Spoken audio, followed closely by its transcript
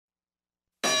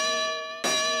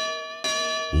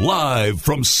Live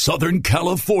from Southern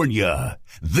California,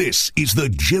 this is the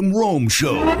Jim Rome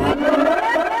Show.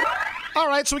 All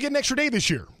right, so we get an extra day this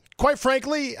year. Quite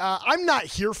frankly, I'm not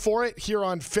here for it here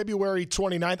on February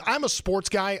 29th. I'm a sports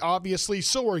guy, obviously.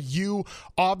 So are you,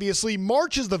 obviously.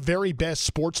 March is the very best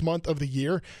sports month of the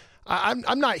year.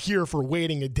 I'm not here for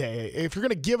waiting a day. If you're going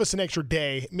to give us an extra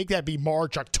day, make that be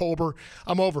March, October.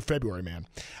 I'm over February, man.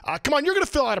 Come on, you're going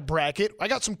to fill out a bracket. I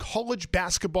got some college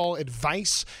basketball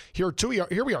advice here we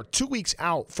are 2 weeks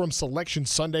out from Selection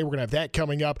Sunday. We're going to have that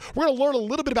coming up. We're going to learn a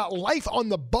little bit about life on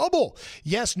the bubble.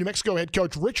 Yes, New Mexico head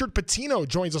coach Richard Pitino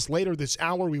joins us later this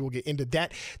hour. We will get into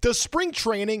that. Does spring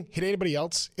training hit anybody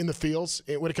else in the fields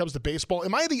when it comes to baseball?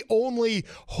 Am I the only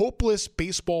hopeless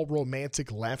baseball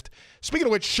romantic left? Speaking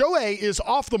of which, Shohei is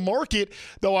off the market,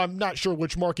 though I'm not sure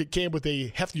which market came with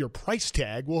a heftier price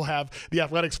tag. We'll have the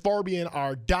Athletics' Fabian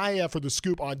Ardaya for the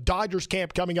scoop on Dodgers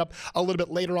camp coming up a little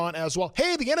bit later on as well.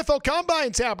 Hey, the NFL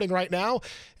Combine's happening right now,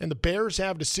 and the Bears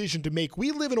have a decision to make. We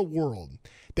live in a world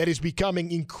that is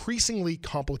becoming increasingly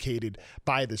complicated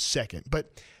by the second.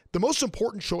 But the most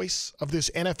important choice of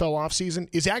this NFL offseason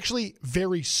is actually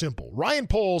very simple. Ryan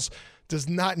Poles does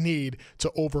not need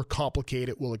to overcomplicate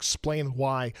it. We'll explain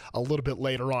why a little bit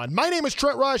later on. My name is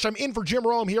Trent Rush. I'm in for Jim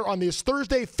Rome here on this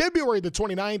Thursday, February the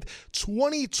 29th,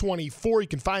 2024. You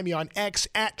can find me on X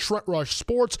at Trent Rush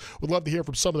Sports. Would love to hear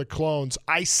from some of the clones.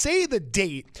 I say the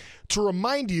date to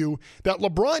remind you that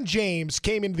LeBron James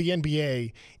came into the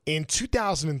NBA in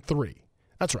 2003.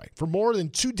 That's right. For more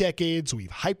than 2 decades, we've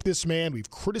hyped this man. We've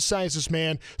criticized this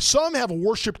man. Some have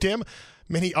worshiped him.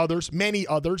 Many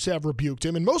others have rebuked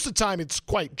him, and most of the time it's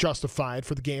quite justified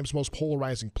for the game's most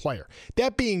polarizing player.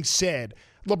 That being said,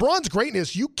 LeBron's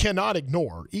greatness you cannot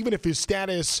ignore, even if his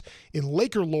status in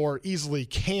Laker lore easily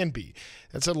can be.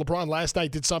 That said, LeBron last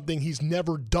night did something he's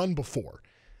never done before.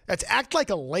 That's act like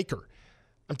a Laker.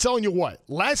 I'm telling you what,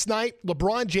 last night,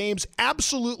 LeBron James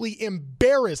absolutely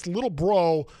embarrassed little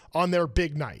bro on their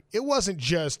big night. It wasn't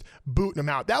just booting him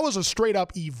out. That was a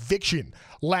straight-up eviction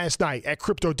last night at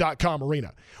Crypto.com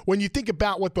Arena. When you think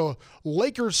about what the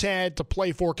Lakers had to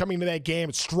play for coming into that game,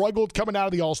 it struggled coming out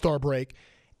of the All-Star break,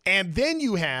 and then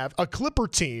you have a Clipper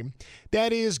team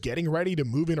that is getting ready to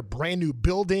move in a brand-new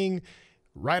building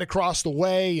right across the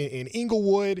way in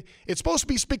Inglewood. It's supposed to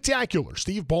be spectacular.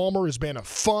 Steve Ballmer has been a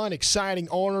fun, exciting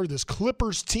owner. This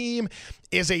Clippers team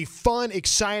is a fun,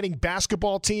 exciting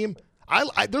basketball team.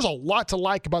 There's a lot to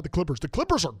like about the Clippers. The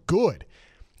Clippers are good.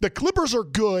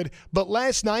 But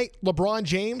last night, LeBron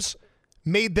James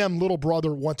made them little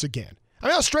brother once again. I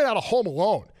mean, that was straight out of Home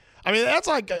Alone. I mean, that's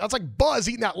like Buzz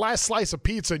eating that last slice of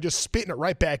pizza and just spitting it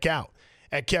right back out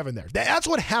at Kevin there. That's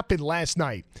what happened last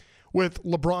night with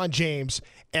LeBron James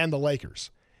and the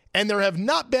Lakers. And there have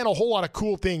not been a whole lot of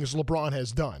cool things LeBron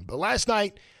has done. But last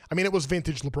night, I mean, it was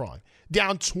vintage LeBron.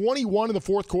 Down 21 in the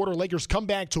fourth quarter, Lakers come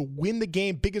back to win the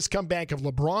game. Biggest comeback of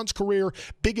LeBron's career.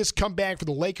 Biggest comeback for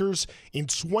the Lakers in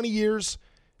 20 years.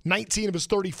 19 of his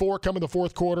 34 come in the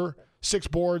fourth quarter. 6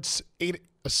 boards, 8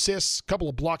 assists, couple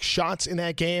of blocked shots in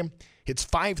that game. Hits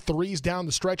 5 threes down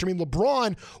the stretch. I mean,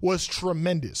 LeBron was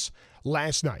tremendous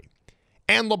last night.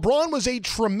 And LeBron was a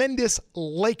tremendous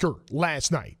Laker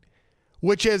last night,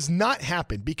 which has not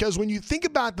happened because when you think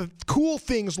about the cool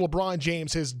things LeBron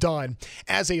James has done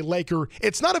as a Laker,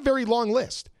 it's not a very long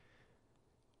list.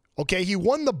 Okay, he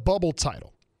won the bubble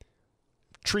title.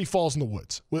 Tree falls in the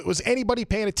woods. Was anybody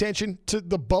paying attention to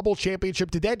the bubble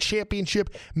championship? Did that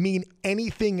championship mean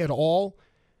anything at all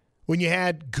when you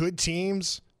had good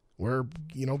teams where,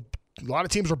 a lot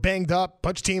of teams were banged up, a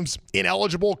bunch of teams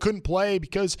ineligible, couldn't play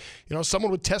because,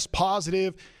 someone would test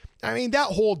positive. I mean, that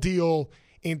whole deal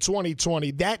in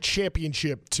 2020, that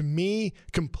championship, to me,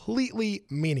 completely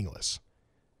meaningless.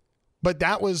 But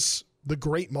that was the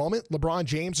great moment LeBron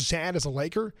James has had as a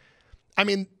Laker. I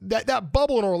mean, that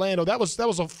bubble in Orlando, that was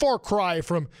a far cry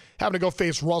from having to go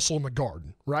face Russell in the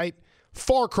Garden, right?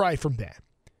 Far cry from that.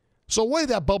 So what did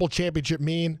that bubble championship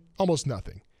mean? Almost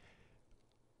nothing.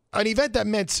 An event that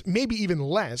meant maybe even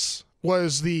less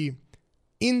was the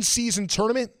in-season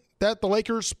tournament that the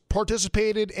Lakers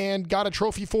participated and got a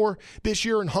trophy for this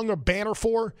year and hung a banner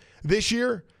for this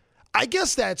year. I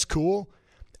guess that's cool.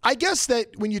 I guess that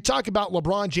when you talk about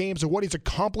LeBron James and what he's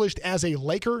accomplished as a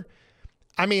Laker,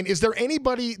 I mean, is there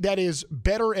anybody that is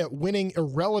better at winning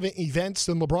irrelevant events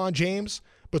than LeBron James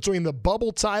between the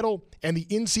bubble title and the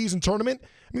in-season tournament?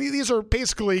 I mean, these are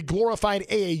basically glorified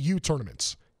AAU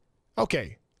tournaments.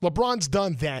 Okay. LeBron's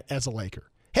done that as a Laker.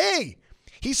 Hey,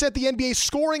 he set the NBA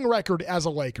scoring record as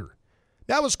a Laker.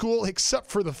 That was cool,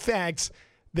 except for the fact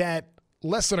that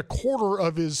less than a quarter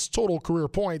of his total career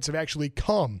points have actually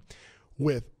come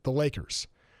with the Lakers.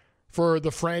 for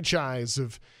the franchise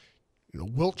of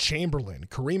Wilt Chamberlain,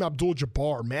 Kareem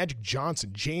Abdul-Jabbar, Magic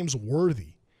Johnson, James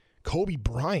Worthy, Kobe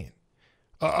Bryant.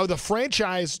 The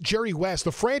franchise, Jerry West,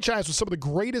 the franchise with some of the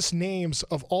greatest names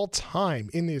of all time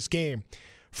in this game.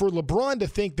 For LeBron to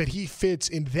think that he fits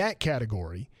in that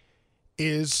category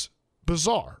is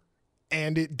bizarre.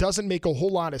 And it doesn't make a whole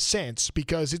lot of sense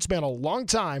because it's been a long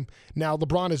time now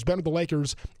LeBron has been with the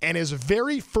Lakers, and his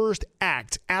very first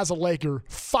act as a Laker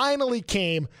finally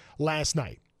came last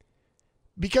night.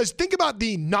 Because think about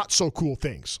the not so cool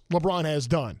things LeBron has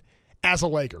done as a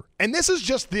Laker. And this is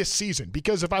just this season,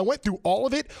 because if I went through all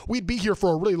of it, we'd be here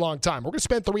for a really long time. We're going to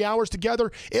spend 3 hours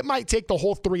together. It might take the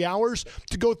whole 3 hours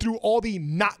to go through all the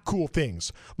not cool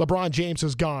things LeBron James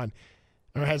has done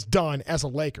as a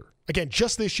Laker. Again,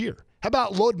 just this year. How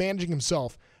about load managing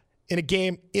himself in a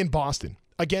game in Boston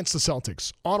against the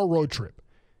Celtics on a road trip?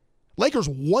 Lakers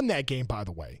won that game, by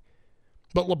the way.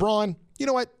 But LeBron, you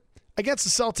know what? Against the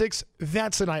Celtics,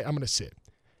 that's the night I'm going to sit.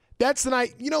 That's the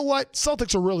night, you know what?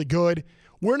 Celtics are really good.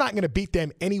 We're not going to beat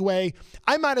them anyway.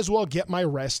 I might as well get my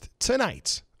rest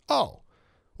tonight. Oh,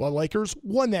 well, Lakers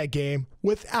won that game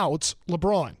without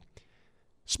LeBron.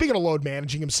 Speaking of load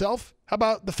managing himself, how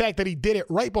about the fact that he did it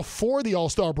right before the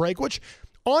All-Star break, which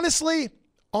honestly,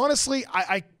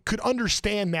 I could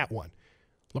understand that one.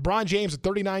 LeBron James at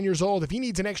 39 years old, if he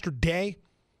needs an extra day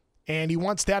and he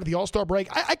wants that at the All-Star break,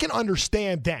 I can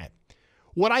understand that.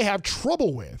 What I have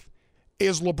trouble with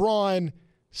is LeBron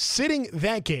sitting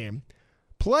that game,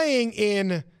 playing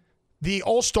in the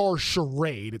All-Star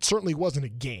charade. It certainly wasn't a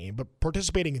game, but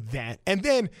participating in that, and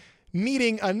then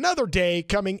needing another day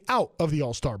coming out of the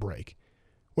All-Star break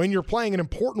when you're playing an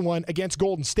important one against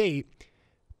Golden State.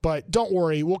 But don't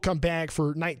worry, we'll come back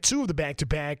for night 2 of the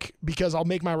back-to-back because I'll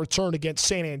make my return against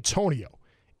San Antonio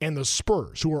and the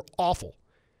Spurs, who are awful.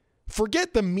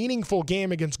 Forget the meaningful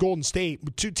game against Golden State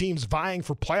with 2 teams vying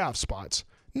for playoff spots.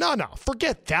 No,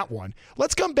 forget that one.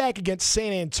 Let's come back against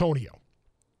San Antonio.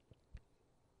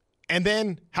 And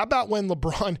then, how about when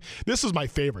LeBron, this is my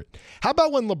favorite. How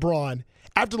about when LeBron,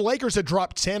 after the Lakers had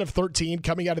dropped 10 of 13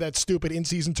 coming out of that stupid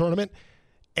in-season tournament,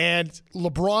 and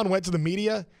LeBron went to the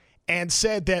media and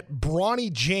said that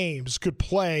Bronny James could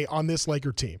play on this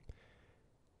Laker team.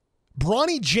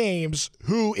 Bronny James,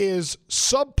 who is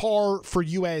subpar for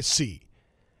USC,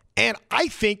 and I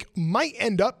think might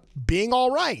end up being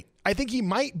all right. I think he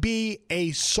might be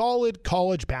a solid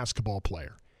college basketball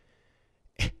player.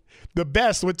 The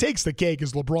best, what takes the cake,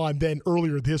 is LeBron then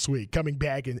earlier this week coming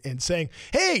back and saying,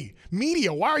 hey,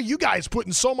 media, why are you guys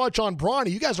putting so much on Bronny?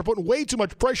 You guys are putting way too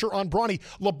much pressure on Bronny.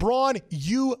 LeBron,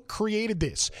 you created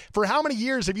this. For how many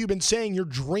years have you been saying your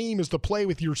dream is to play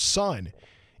with your son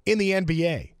in the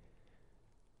NBA?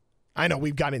 I know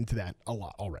we've got into that a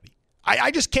lot already.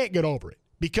 I just can't get over it.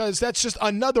 Because that's just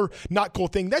another not cool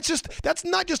thing. That's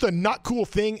not just a not cool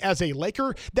thing as a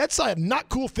Laker. That's a not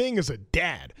cool thing as a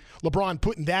dad. LeBron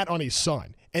putting that on his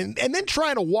son. And then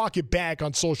trying to walk it back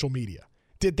on social media.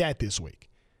 Did that this week.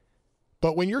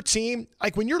 But when your team,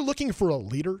 like when you're looking for a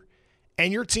leader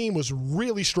and your team was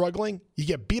really struggling, you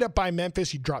get beat up by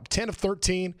Memphis, you drop 10 of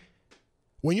 13.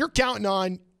 When you're counting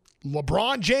on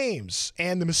LeBron James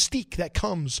and the mystique that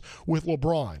comes with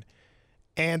LeBron,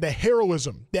 and the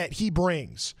heroism that he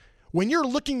brings. When you're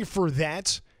looking for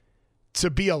that to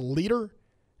be a leader,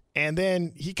 and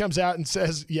then he comes out and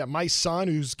says, yeah, my son,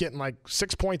 who's getting like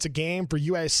 6 points a game for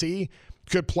USC,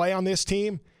 could play on this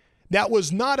team. That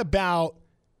was not about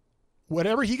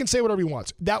whatever. He can say whatever he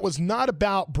wants. That was not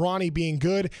about Bronny being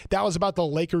good. That was about the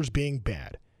Lakers being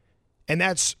bad. And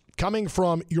that's coming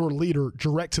from your leader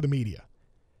direct to the media.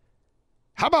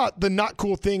 How about the not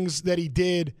cool things that he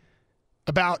did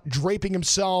about draping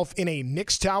himself in a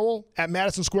Knicks towel at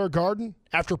Madison Square Garden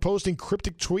after posting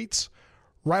cryptic tweets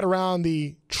right around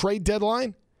the trade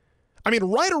deadline? I mean,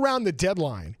 right around the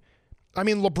deadline. I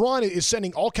mean, LeBron is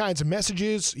sending all kinds of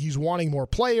messages. He's wanting more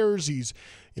players. He's,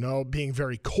 being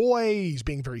very coy. He's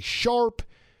being very sharp.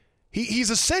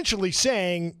 He's essentially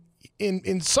saying,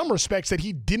 in some respects, that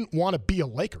he didn't want to be a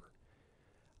Laker.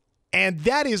 And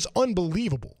that is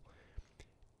unbelievable.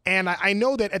 And I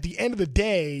know that at the end of the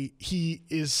day, he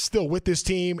is still with this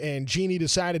team, and Genie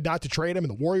decided not to trade him, and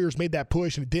the Warriors made that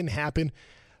push, and it didn't happen.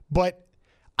 But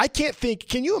I can't think,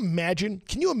 can you imagine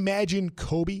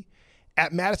Kobe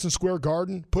at Madison Square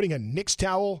Garden putting a Knicks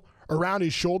towel around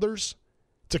his shoulders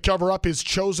to cover up his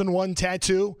chosen one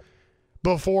tattoo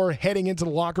before heading into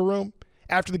the locker room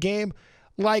after the game?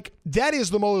 Like, that is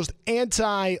the most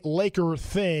anti-Laker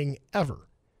thing ever.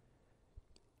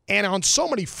 And on so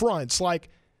many fronts, like,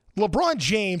 LeBron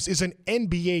James is an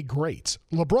NBA great.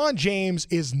 LeBron James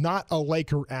is not a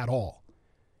Laker at all.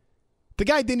 The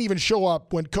guy didn't even show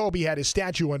up when Kobe had his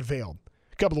statue unveiled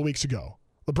a couple of weeks ago.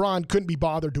 LeBron couldn't be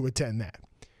bothered to attend that.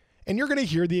 And you're going to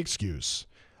hear the excuse.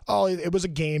 Oh, it was a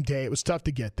game day. It was tough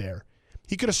to get there.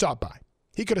 He could have stopped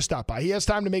by. He has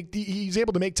time to he's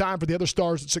able to make time for the other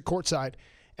stars that sit courtside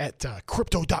at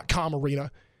Crypto.com Arena.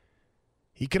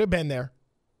 He could have been there.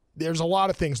 There's a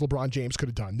lot of things LeBron James could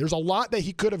have done. There's a lot that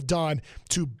he could have done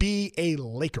to be a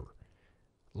Laker.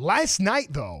 Last night,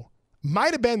 though,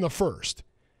 might have been the first.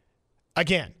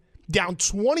 Again, down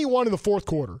 21 in the fourth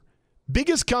quarter.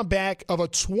 Biggest comeback of a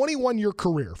 21-year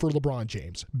career for LeBron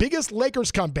James. Biggest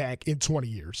Lakers comeback in 20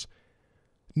 years.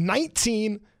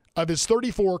 19 of his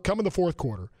 34 come in the fourth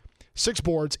quarter. 6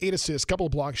 boards, 8 assists, couple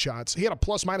of block shots. He had a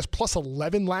plus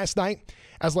 11 last night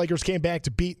as Lakers came back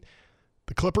to beat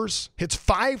the Clippers. Hits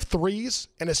 5 threes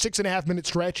in a 6.5-minute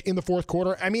stretch in the fourth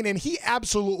quarter. I mean, and he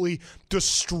absolutely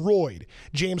destroyed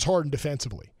James Harden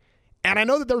defensively. And I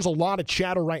know that there's a lot of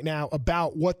chatter right now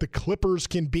about what the Clippers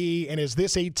can be, and is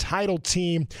this a title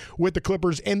team with the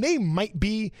Clippers? And they might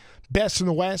be best in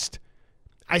the West.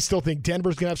 I still think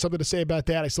Denver's going to have something to say about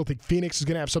that. I still think Phoenix is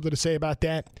going to have something to say about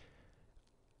that.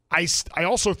 I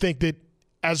also think that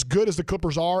as good as the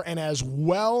Clippers are and as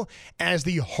well as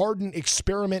the Harden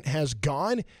experiment has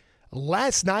gone,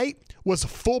 last night was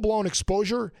full-blown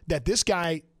exposure that this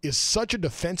guy is such a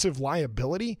defensive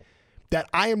liability that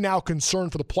I am now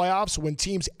concerned for the playoffs when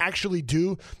teams actually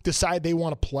do decide they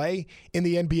want to play in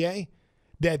the NBA,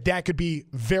 that could be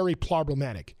very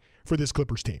problematic for this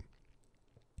Clippers team.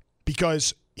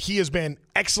 Because he has been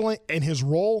excellent in his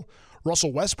role.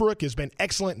 Russell Westbrook has been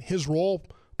excellent in his role.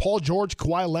 Paul George,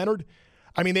 Kawhi Leonard.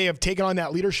 I mean, they have taken on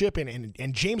that leadership, and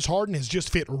James Harden has just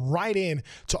fit right in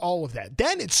to all of that.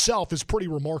 That in itself is pretty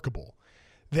remarkable,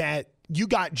 that you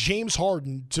got James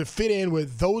Harden to fit in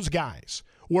with those guys.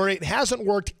 Where it hasn't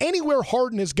worked, anywhere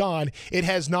Harden has gone, it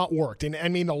has not worked. And I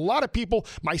mean, a lot of people,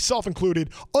 myself included,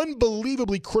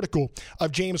 unbelievably critical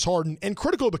of James Harden and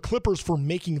critical of the Clippers for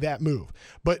making that move.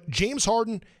 But James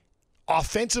Harden,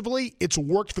 offensively, it's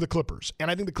worked for the Clippers.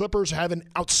 And I think the Clippers have an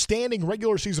outstanding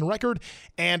regular season record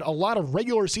and a lot of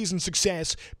regular season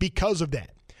success because of that.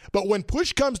 But when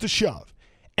push comes to shove,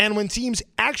 and when teams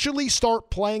actually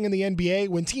start playing in the NBA,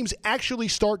 when teams actually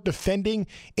start defending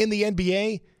in the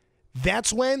NBA,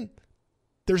 that's when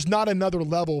there's not another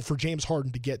level for James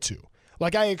Harden to get to.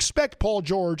 Like, I expect Paul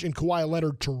George and Kawhi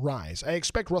Leonard to rise. I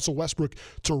expect Russell Westbrook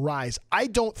to rise. I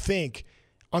don't think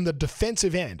on the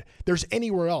defensive end there's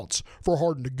anywhere else for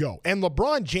Harden to go. And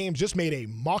LeBron James just made a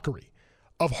mockery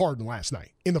of Harden last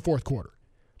night in the fourth quarter,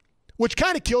 which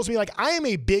kind of kills me. Like, I am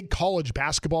a big college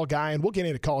basketball guy, and we'll get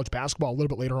into college basketball a little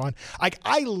bit later on. Like,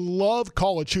 I love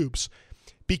college hoops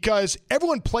because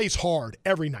everyone plays hard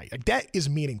every night. Like, that is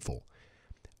meaningful.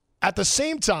 At the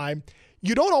same time,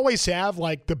 you don't always have,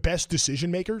 like, the best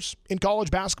decision makers in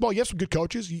college basketball. You have some good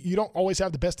coaches. You don't always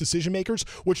have the best decision makers,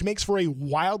 which makes for a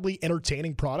wildly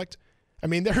entertaining product. I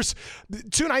mean,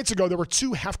 2 nights ago, there were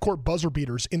 2 half-court buzzer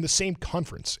beaters in the same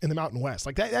conference in the Mountain West.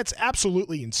 Like, that's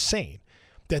absolutely insane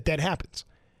that happens.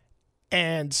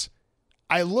 And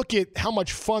I look at how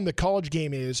much fun the college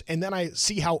game is, and then I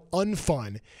see how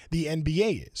unfun the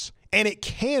NBA is. And it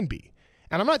can be.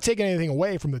 And I'm not taking anything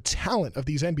away from the talent of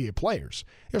these NBA players.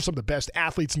 They're some of the best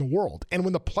athletes in the world. And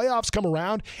when the playoffs come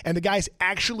around and the guys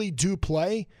actually do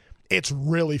play, it's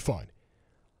really fun.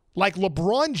 Like,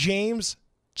 LeBron James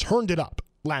turned it up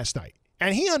last night.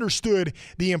 And he understood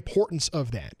the importance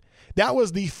of that. That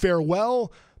was the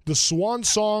farewell, the swan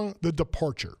song, the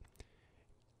departure.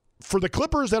 For the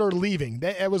Clippers that are leaving,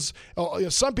 it was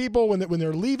some people when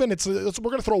they're leaving, we're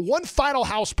going to throw one final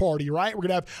house party, right?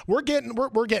 We're getting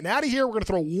out of here. We're going to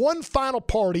throw one final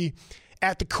party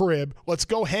at the crib. Let's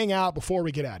go hang out before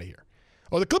we get out of here.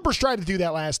 Well, the Clippers tried to do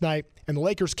that last night, and the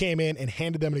Lakers came in and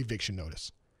handed them an eviction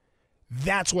notice.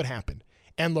 That's what happened.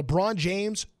 And LeBron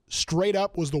James, straight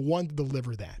up, was the one to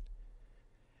deliver that.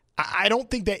 I don't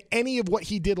think that any of what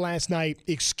he did last night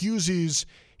excuses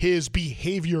his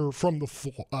behavior from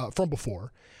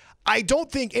before. I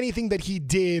don't think anything that he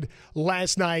did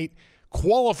last night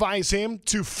qualifies him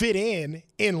to fit in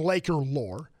Laker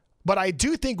lore. But I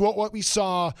do think what we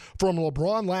saw from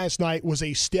LeBron last night was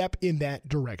a step in that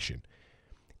direction.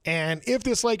 And if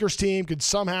this Lakers team could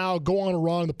somehow go on a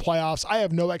run in the playoffs, I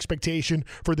have no expectation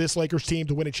for this Lakers team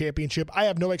to win a championship. I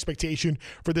have no expectation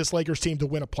for this Lakers team to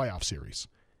win a playoff series.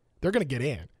 They're going to get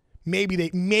in. Maybe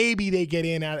they get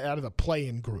in out of the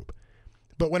play-in group.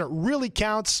 But when it really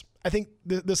counts, I think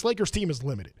this Lakers team is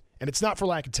limited, and it's not for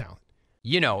lack of talent.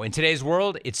 You know, in today's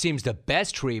world, it seems the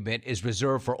best treatment is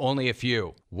reserved for only a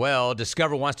few. Well,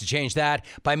 Discover wants to change that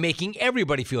by making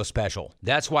everybody feel special.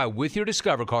 That's why with your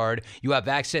Discover card, you have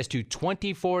access to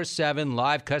 24/7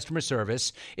 live customer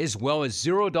service, as well as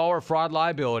 $0 fraud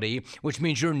liability, which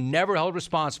means you're never held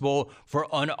responsible for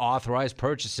unauthorized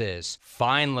purchases.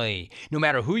 Finally, no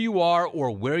matter who you are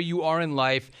or where you are in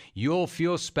life, you'll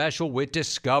feel special with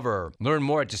Discover. Learn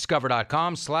more at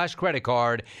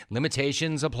discover.com/creditcard.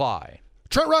 Limitations apply.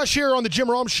 Trent Rush here on the Jim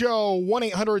Rome Show,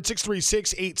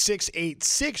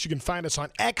 1-800-636-8686. You can find us on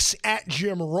X at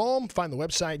Jim Rome. Find the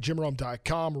website,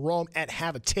 jimrome.com, Rome at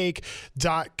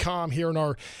haveatake.com here in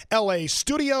our LA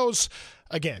studios.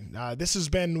 Again, this has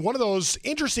been one of those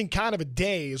interesting kind of a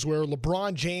days where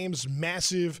LeBron James,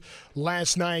 massive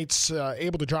last night,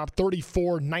 able to drop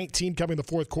 34-19 coming in the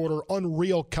fourth quarter.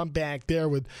 Unreal comeback there.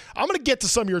 I'm going to get to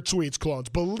some of your tweets, Clones.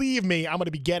 Believe me, I'm going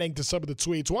to be getting to some of the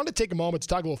tweets. Wanted to take a moment to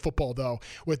talk a little football, though,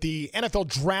 with the NFL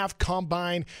Draft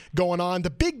Combine going on. The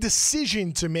big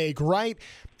decision to make, right,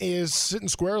 is sitting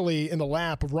squarely in the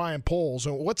lap of Ryan Poles.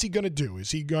 And what's he going to do?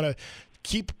 Is he going to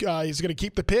keep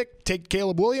the pick, take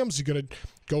Caleb Williams? He's going to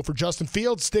go for Justin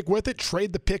Fields, stick with it,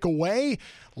 trade the pick away.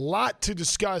 A lot to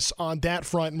discuss on that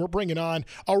front, and we're bringing on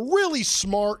a really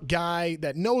smart guy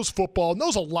that knows football,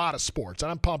 knows a lot of sports,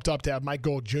 and I'm pumped up to have Mike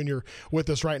Gold Jr. with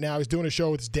us right now. He's doing a show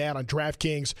with his dad on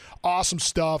DraftKings. Awesome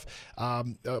stuff.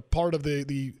 Part of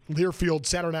the Learfield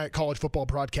Saturday Night College Football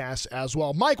broadcast as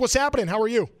well. Mike, what's happening? How are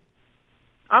you?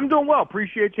 I'm doing well.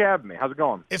 Appreciate you having me. How's it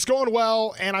going? It's going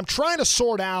well, and I'm trying to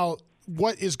sort out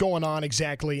what is going on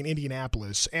exactly in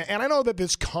Indianapolis. And I know that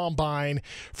this combine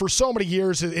for so many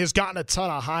years has gotten a ton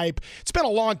of hype. It's been a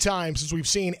long time since we've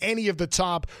seen any of the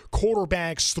top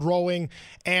quarterbacks throwing.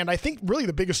 And I think really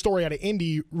the biggest story out of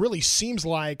Indy really seems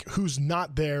like who's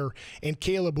not there in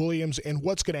Caleb Williams and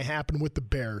what's going to happen with the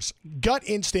Bears. Gut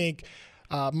instinct,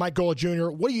 Mike Gold Jr.,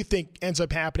 what do you think ends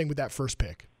up happening with that first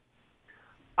pick?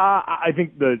 I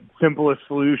think the simplest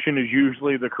solution is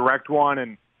usually the correct one,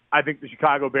 and I think the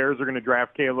Chicago Bears are going to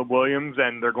draft Caleb Williams,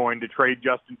 and they're going to trade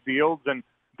Justin Fields, and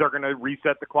they're going to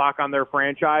reset the clock on their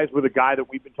franchise with a guy that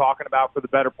we've been talking about for the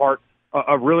better part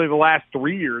of really the last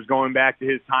 3 years, going back to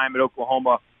his time at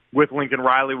Oklahoma with Lincoln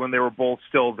Riley when they were both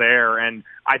still there. And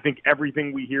I think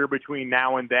everything we hear between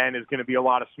now and then is going to be a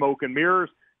lot of smoke and mirrors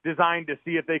designed to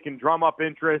see if they can drum up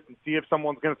interest and see if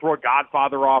someone's going to throw a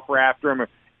Godfather offer after him, or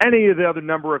any of the other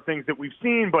number of things that we've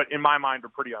seen, but in my mind are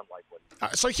pretty unlikely.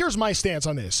 So here's my stance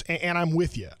on this, and I'm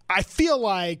with you. I feel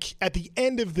like at the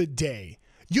end of the day,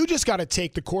 you just got to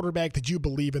take the quarterback that you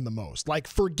believe in the most. Like,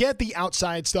 forget the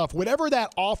outside stuff. Whatever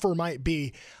that offer might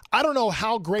be, I don't know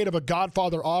how great of a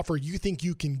Godfather offer you think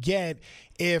you can get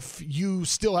if you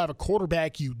still have a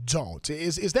quarterback you don't.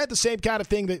 Is that the same kind of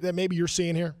thing that maybe you're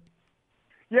seeing here?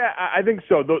 Yeah, I think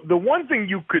so. The one thing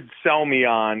you could sell me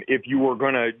on if you were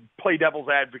going to play devil's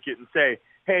advocate and say,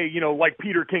 hey, like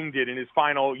Peter King did in his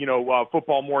final,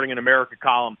 Football Morning in America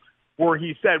column, where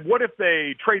he said, what if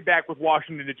they trade back with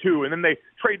Washington at 2, and then they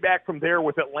trade back from there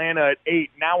with Atlanta at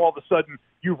 8. Now all of a sudden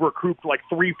you've recouped like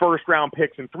 3 first-round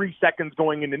picks and 3 seconds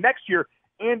going into next year,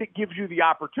 and it gives you the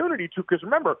opportunity to, because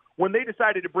remember, when they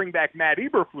decided to bring back Matt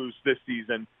Eberflus this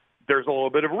season, there's a little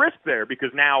bit of a risk there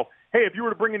because now, hey, if you were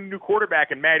to bring in a new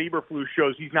quarterback and Matt Eberflus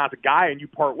shows he's not the guy and you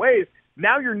part ways,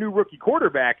 now your new rookie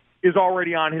quarterback is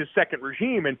already on his second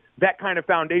regime, and that kind of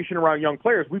foundation around young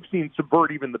players we've seen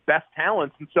subvert even the best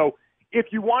talents. And so if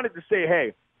you wanted to say,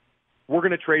 hey, we're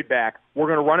going to trade back, we're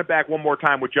going to run it back one more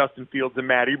time with Justin Fields and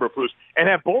Matt Eberflus and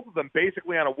have both of them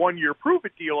basically on a 1-year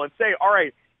prove-it deal and say, all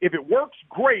right, if it works,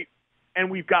 great,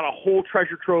 and we've got a whole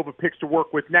treasure trove of picks to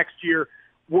work with next year,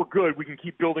 we're good. We can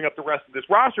keep building up the rest of this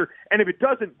roster. And if it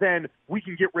doesn't, then we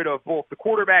can get rid of both the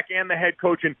quarterback and the head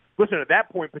coach. And listen, at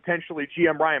that point, potentially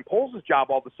GM Ryan Poles' job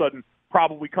all of a sudden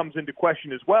probably comes into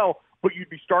question as well. But you'd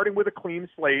be starting with a clean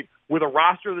slate, with a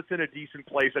roster that's in a decent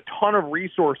place, a ton of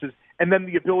resources, and then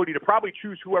the ability to probably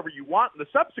choose whoever you want in the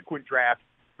subsequent draft.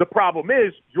 The problem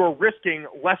is you're risking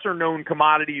lesser-known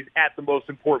commodities at the most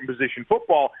important position,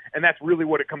 football, and that's really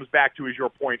what it comes back to, is your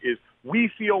point, is we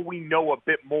feel we know a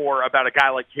bit more about a guy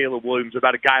like Caleb Williams,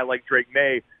 about a guy like Drake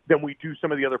May, than we do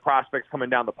some of the other prospects coming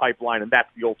down the pipeline, and that's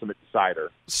the ultimate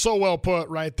decider. So well put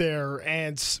right there.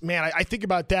 And, man, I think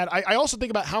about that. I also think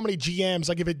about how many GMs,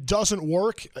 like if it doesn't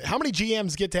work, how many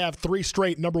GMs get to have 3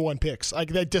 straight number 1 picks? Like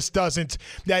that just doesn't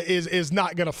 – that is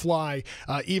not going to fly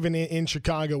even in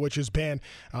Chicago, which has been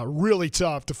really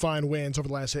tough to find wins over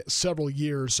the last several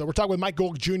years. So we're talking with Mike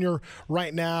Gold Jr.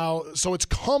 right now. So it's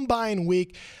Combine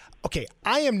week. Okay,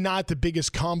 I am not the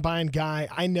biggest combine guy.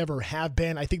 I never have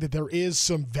been. I think that there is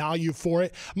some value for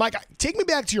it. Mike, take me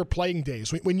back to your playing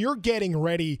days. When you're getting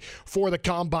ready for the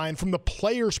combine from the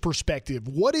player's perspective,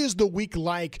 what is the week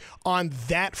like on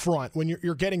that front when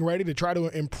you're getting ready to try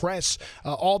to impress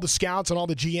all the scouts and all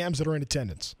the GMs that are in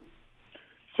attendance?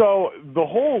 So the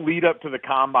whole lead up to the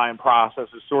combine process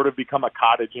has sort of become a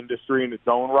cottage industry in its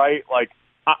own right. Like,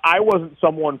 I wasn't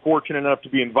someone fortunate enough to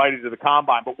be invited to the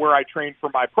combine, but where I trained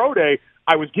for my pro day,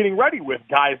 I was getting ready with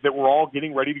guys that were all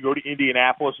getting ready to go to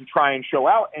Indianapolis and try and show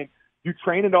out. And you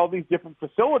train at all these different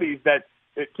facilities that,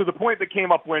 to the point that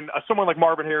came up when someone like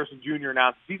Marvin Harrison Jr.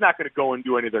 announced he's not going to go and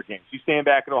do any of their games. He's staying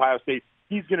back at Ohio State.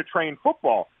 He's going to train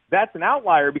football. That's an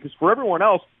outlier because for everyone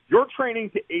else, you're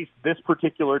training to ace this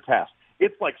particular test.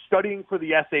 It's like studying for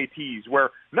the SATs,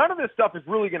 where none of this stuff is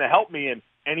really going to help me in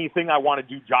anything I want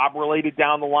to do job-related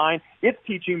down the line. It's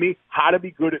teaching me how to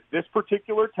be good at this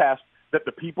particular test that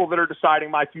the people that are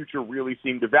deciding my future really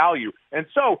seem to value. And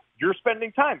so you're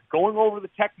spending time going over the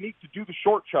technique to do the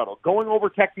short shuttle, going over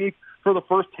technique for the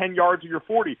first 10 yards of your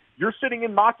 40. You're sitting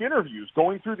in mock interviews,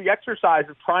 going through the exercise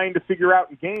of trying to figure out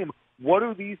in game, what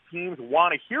do these teams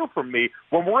want to hear from me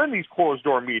when we're in these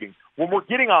closed-door meetings, when we're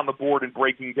getting on the board and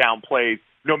breaking down plays,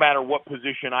 no matter what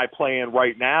position I play in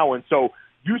right now. And so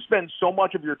you spend so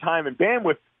much of your time and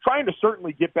bandwidth trying to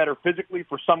certainly get better physically.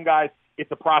 For some guys,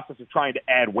 it's a process of trying to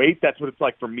add weight. That's what it's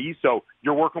like for me. So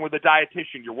you're working with a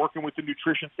dietitian. You're working with the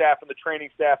nutrition staff and the training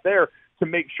staff there to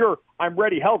make sure I'm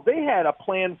ready. Hell, they had a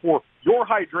plan for your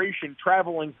hydration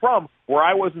traveling from where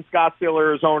I was in Scottsdale,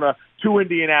 Arizona, to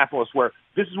Indianapolis, where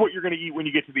this is what you're going to eat when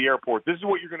you get to the airport. This is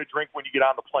what you're going to drink when you get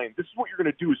on the plane. This is what you're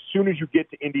going to do as soon as you get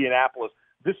to Indianapolis.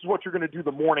 This is what you're going to do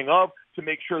the morning of to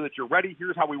make sure that you're ready.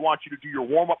 Here's how we want you to do your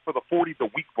warm-up for the 40 the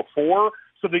week before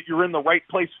so that you're in the right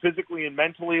place physically and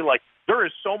mentally. Like, there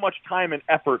is so much time and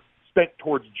effort spent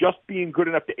towards just being good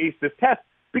enough to ace this test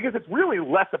because it's really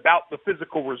less about the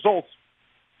physical results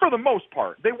for the most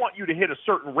part. They want you to hit a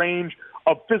certain range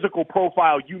of physical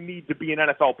profile you need to be an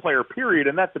NFL player, period,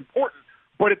 and that's important.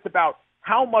 But it's about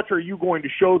how much are you going to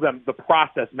show them the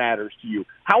process matters to you?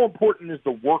 How important is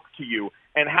the work to you?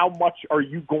 And how much are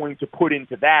you going to put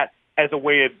into that as a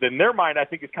way of, in their mind, I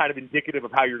think is kind of indicative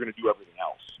of how you're going to do everything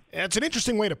else. It's an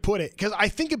interesting way to put it because I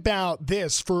think about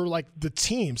this for like the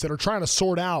teams that are trying to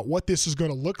sort out what this is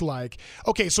going to look like.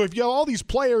 Okay, so if you have all these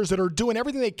players that are doing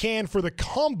everything they can for the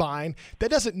combine, that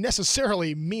doesn't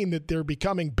necessarily mean that they're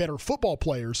becoming better football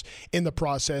players in the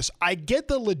process. I get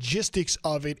the logistics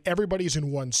of it. Everybody's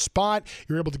in one spot.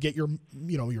 You're able to get your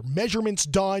measurements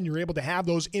done. You're able to have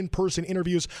those in-person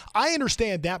interviews. I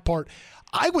understand that part.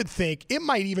 I would think it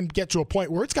might even get to a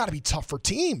point where it's got to be tough for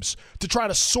teams to try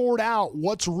to sort out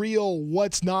what's real,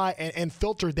 what's not, and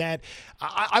filter that.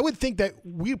 I would think that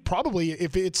we probably,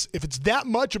 if it's that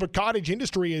much of a cottage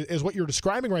industry as what you're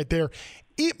describing right there,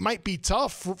 it might be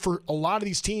tough for a lot of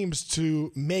these teams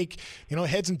to make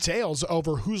heads and tails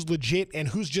over who's legit and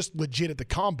who's just legit at the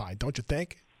combine. Don't you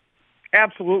think?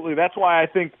 Absolutely. That's why I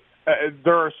think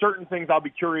there are certain things I'll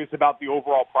be curious about the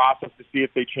overall process to see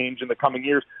if they change in the coming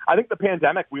years. I think the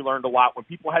pandemic, we learned a lot when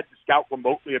people had to scout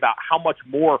remotely about how much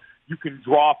more you can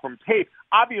draw from tape.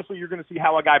 Obviously, you're going to see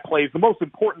how a guy plays. The most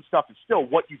important stuff is still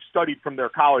what you've studied from their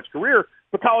college career.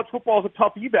 But college football is a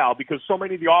tough eval because so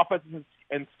many of the offenses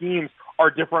and schemes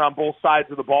are different on both sides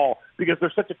of the ball because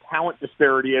there's such a talent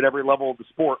disparity at every level of the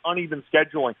sport, uneven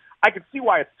scheduling. I can see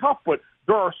why it's tough, but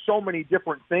there are so many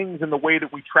different things in the way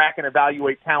that we track and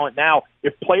evaluate talent now.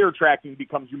 If player tracking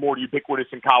becomes more ubiquitous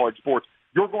in college sports,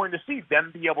 you're going to see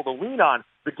them be able to lean on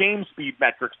the game speed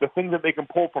metrics, the things that they can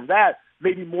pull from that,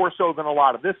 maybe more so than a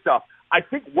lot of this stuff. I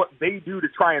think what they do to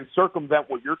try and circumvent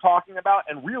what you're talking about,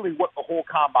 and really what the whole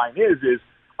combine is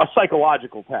a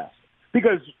psychological test.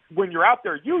 Because when you're out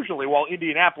there, usually, while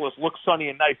Indianapolis looks sunny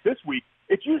and nice this week,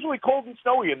 it's usually cold and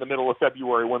snowy in the middle of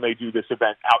February when they do this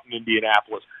event out in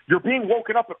Indianapolis. You're being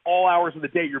woken up at all hours of the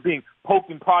day. You're being poked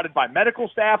and prodded by medical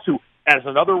staffs who, as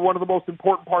another one of the most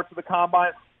important parts of the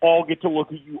combine, all get to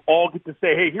look at you, all get to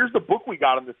say, hey, here's the book we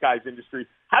got on this guy's industry.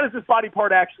 How does this body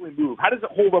part actually move? How does it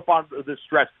hold up on this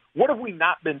stress? What have we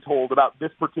not been told about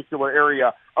this particular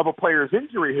area of a player's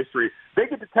injury history? They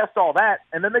get to test all that,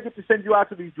 and then they get to send you out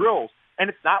to these drills. And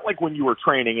it's not like when you were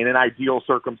training and in ideal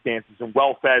circumstances and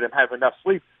well-fed and have enough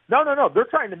sleep. No. They're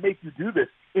trying to make you do this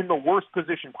in the worst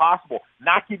position possible,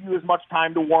 not give you as much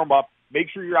time to warm up, make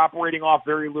sure you're operating off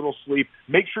very little sleep,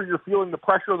 make sure you're feeling the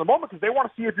pressure of the moment because they want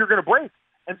to see if you're going to break.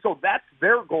 And so that's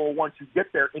their goal once you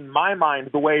get there. In my mind,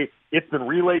 the way it's been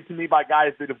relayed to me by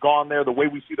guys that have gone there, the way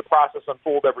we see the process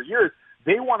unfold every year,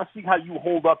 They want to see how you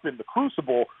hold up in the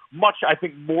crucible, much, I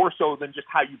think, more so than just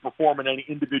how you perform in any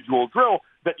individual drill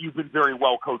that you've been very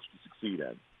well coached to succeed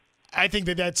in. I think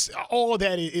that's all of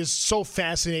that is so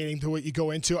fascinating to what you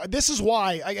go into. This is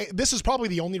why this is probably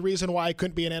the only reason why I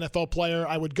couldn't be an NFL player.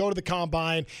 I would go to the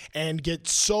combine and get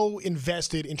so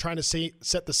invested in trying to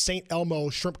set the St. Elmo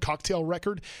shrimp cocktail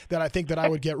record that I think that I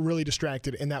would get really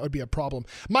distracted, and that would be a problem.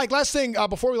 Mike, last thing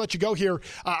before we let you go here,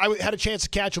 I had a chance to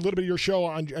catch a little bit of your show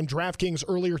on DraftKings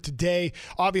earlier today.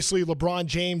 Obviously, LeBron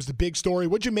James, the big story.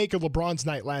 What'd you make of LeBron's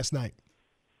night last night?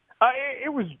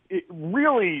 It was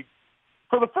really,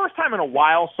 for the first time in a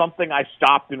while, something I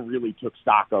stopped and really took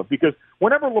stock of, because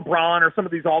whenever LeBron or some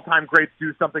of these all-time greats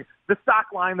do something, the stock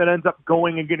line that ends up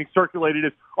going and getting circulated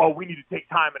is, oh, we need to take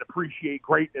time and appreciate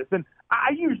greatness. And I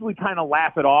usually kind of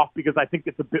laugh it off because I think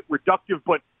it's a bit reductive.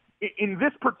 But in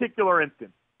this particular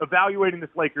instance, evaluating this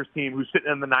Lakers team who's sitting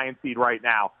in the 9th seed right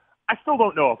now, I still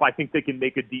don't know if I think they can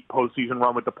make a deep postseason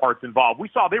run with the parts involved. We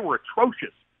saw they were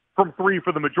atrocious from 3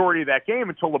 for the majority of that game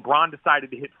until LeBron decided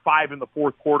to hit 5 in the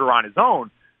fourth quarter on his own.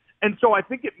 And so I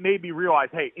think it made me realize,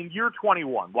 hey, in year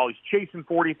 21, while he's chasing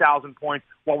 40,000 points,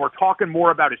 while we're talking more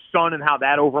about his son and how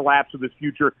that overlaps with his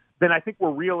future, then I think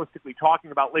we're realistically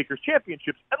talking about Lakers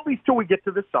championships, at least till we get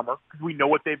to this summer, because we know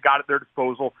what they've got at their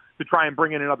disposal to try and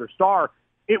bring in another star.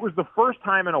 It was the first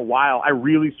time in a while I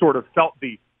really sort of felt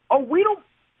we don't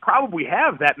probably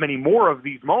have that many more of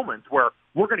these moments where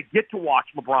we're going to get to watch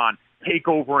LeBron take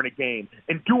over in a game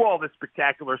and do all this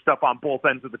spectacular stuff on both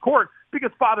ends of the court,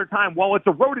 because Father Time, while it's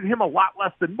eroded him a lot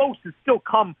less than most, has still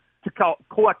come to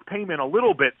collect payment a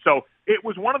little bit. So it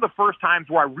was one of the first times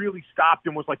where I really stopped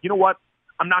and was like, you know what?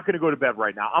 I'm not going to go to bed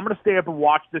right now. I'm going to stay up and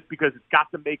watch this because it's got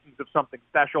the makings of something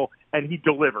special, and he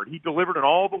delivered. He delivered in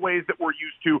all the ways that we're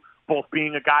used to, both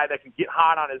being a guy that can get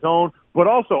hot on his own, but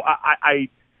also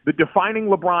the defining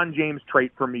LeBron James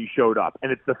trait for me showed up,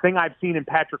 and it's the thing I've seen in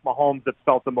Patrick Mahomes that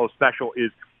felt the most special, is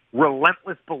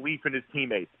relentless belief in his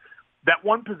teammates. That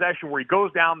one possession where he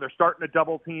goes down, they're starting to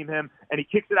double team him, and he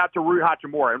kicks it out to Rui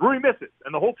Hachimura, and Rui misses,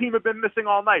 and the whole team have been missing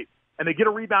all night, and they get a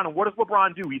rebound, and what does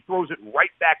LeBron do? He throws it right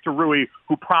back to Rui,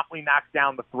 who promptly knocks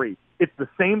down the 3. It's the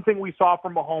same thing we saw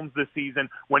from Mahomes this season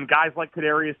when guys like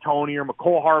Kadarius Toney or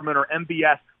McCole Hardman or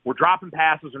MBS were dropping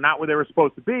passes or not where they were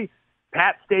supposed to be.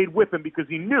 Pat stayed with them because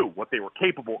he knew what they were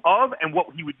capable of and what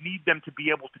he would need them to be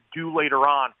able to do later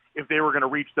on if they were going to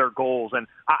reach their goals. And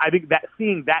I think that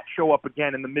seeing that show up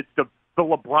again in the midst of the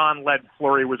LeBron-led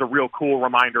flurry was a real cool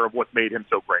reminder of what's made him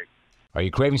so great. Are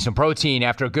you craving some protein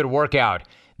after a good workout?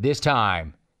 This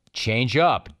time, change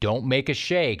up. Don't make a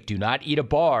shake. Do not eat a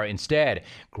bar. Instead,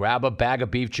 grab a bag of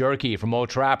beef jerky from Old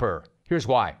Trapper. Here's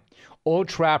why. Old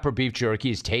Trapper beef jerky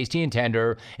is tasty and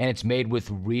tender, and it's made with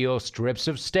real strips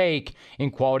of steak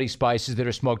and quality spices that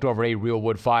are smoked over a real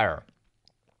wood fire.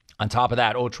 On top of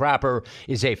that, Old Trapper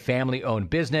is a family-owned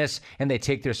business, and they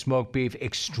take their smoked beef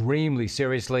extremely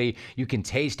seriously. You can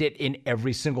taste it in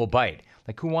every single bite.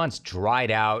 Like, who wants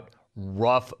dried out,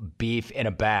 rough beef in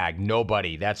a bag?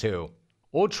 Nobody. That's who.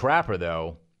 Old Trapper,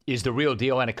 though, is the real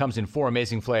deal, and it comes in 4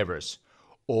 amazing flavors.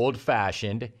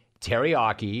 Old-fashioned,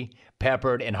 teriyaki,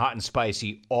 peppered, and hot and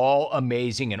spicy, all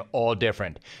amazing and all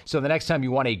different. So the next time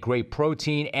you want a great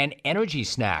protein and energy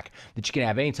snack that you can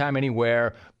have anytime,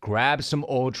 anywhere, grab some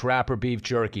Old Trapper beef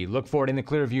jerky. Look for it in the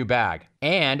Clearview bag.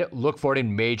 And look for it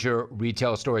in major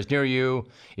retail stores near you.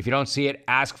 If you don't see it,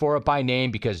 ask for it by name,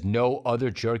 because no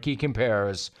other jerky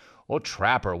compares. Old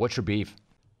Trapper, what's your beef?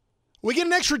 We get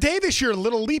an extra day this year, a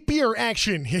little leap year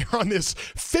action here on this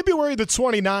February the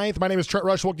 29th. My name is Trent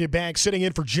Rush. Welcome you back. Sitting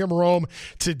in for Jim Rome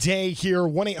today here.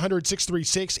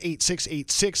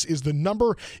 1-800-636-8686 is the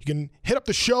number. You can hit up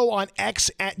the show on X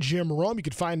at Jim Rome. You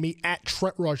can find me at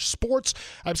Trent Rush Sports.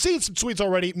 I've seen some tweets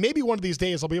already. Maybe one of these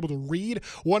days I'll be able to read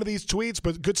one of these tweets,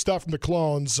 but good stuff from the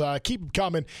clones. Keep them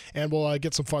coming, and we'll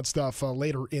get some fun stuff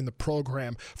later in the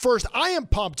program. First, I am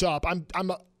pumped up.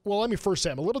 Well, let me first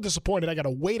say, I'm a little disappointed I got to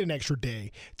wait an extra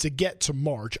day to get to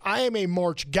March. I am a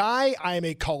March guy. I am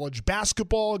a college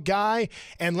basketball guy.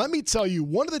 And let me tell you,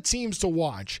 one of the teams to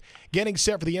watch getting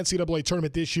set for the NCAA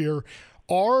tournament this year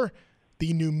are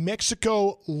the New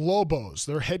Mexico Lobos.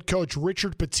 Their head coach,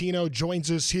 Richard Pitino, joins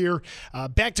us here.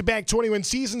 Back-to-back 21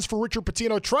 seasons for Richard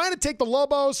Pitino, trying to take the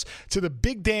Lobos to the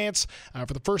big dance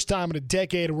for the first time in a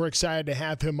decade, and we're excited to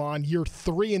have him on. Year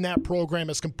 3 in that program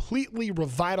has completely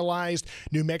revitalized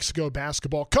New Mexico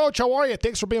basketball. Coach, how are you?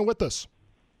 Thanks for being with us.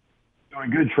 Doing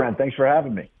good, Trent. Thanks for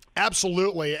having me.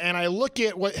 Absolutely. And I look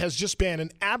at what has just been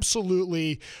an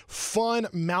absolutely fun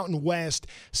Mountain West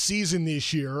season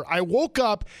this year. I woke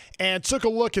up and took a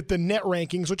look at the net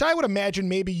rankings, which I would imagine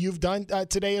maybe you've done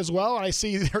today as well. And I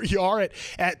see there you are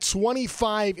at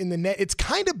 25 in the net. It's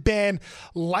kind of been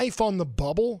life on the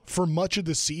bubble for much of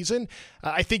the season.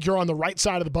 I think you're on the right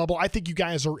side of the bubble. I think you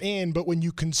guys are in. But when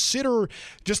you consider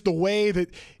just the way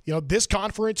that this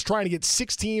conference trying to get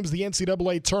 6 teams, the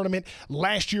NCAA tournament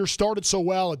last year started so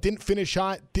well, it didn't finish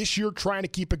hot. This year trying to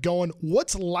keep it going.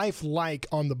 What's life like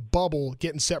on the bubble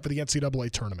getting set for the NCAA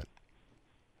tournament?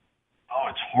 Oh,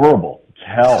 it's horrible. It's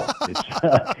hell.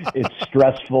 It's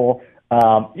stressful.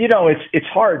 It's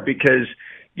hard because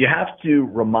you have to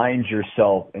remind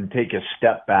yourself and take a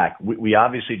step back. We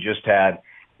obviously just had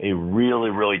a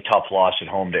really, really tough loss at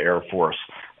home to Air Force.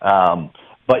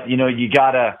 But you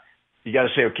gotta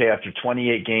say, okay, after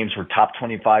 28 games, we're top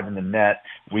 25 in the net.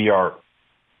 We are,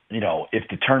 if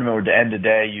the tournament were to end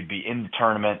today, you'd be in the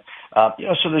tournament.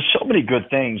 So there's so many good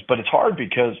things, but it's hard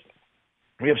because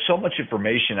we have so much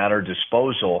information at our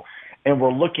disposal, and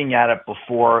we're looking at it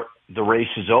before the race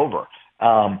is over.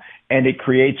 And it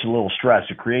creates a little stress.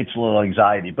 It creates a little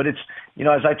anxiety. But it's,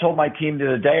 as I told my team the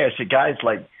other day, I said, guys,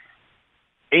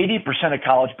 80% of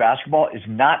college basketball is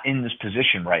not in this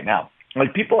position right now.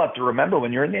 People have to remember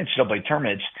when you're in the NCAA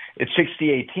tournament, it's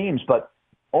 68 teams, but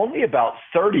only about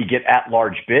 30 get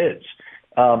at-large bids.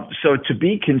 So to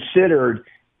be considered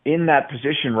in that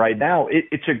position right now,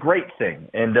 it's a great thing.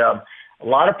 And a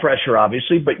lot of pressure,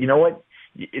 obviously, but you know what?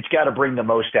 It's got to bring the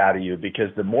most out of you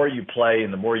because the more you play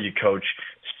and the more you coach,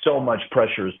 so much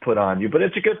pressure is put on you, but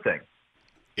it's a good thing.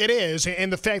 It is,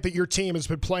 and the fact that your team has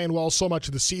been playing well so much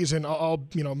of the season,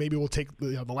 maybe we'll take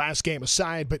the last game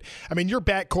aside, but, your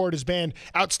backcourt has been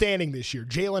outstanding this year.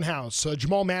 Jalen House,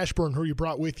 Jamal Mashburn, who you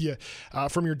brought with you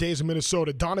from your days in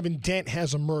Minnesota. Donovan Dent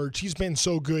has emerged. He's been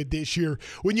so good this year.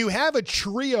 When you have a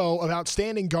trio of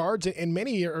outstanding guards, and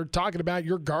many are talking about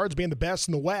your guards being the best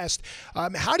in the West,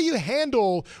 how do you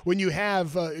handle when you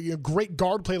have great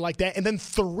guard play like that, and then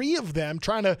 3 of them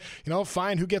trying to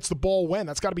find who gets the ball when?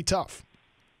 That's got to be tough.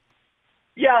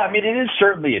 Yeah, it is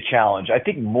certainly a challenge. I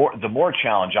think the more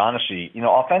challenge, honestly,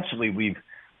 offensively,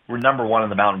 we're number 1 in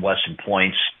the Mountain West in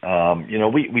points.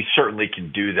 We certainly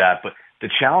can do that, but the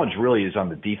challenge really is on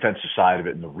the defensive side of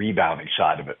it and the rebounding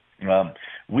side of it.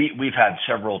 We've had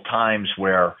several times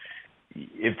where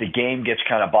if the game gets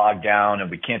kind of bogged down and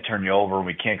we can't turn you over and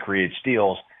we can't create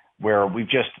steals, where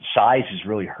size has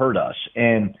really hurt us.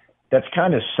 And that's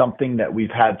kind of something that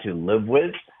we've had to live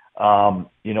with.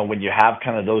 When you have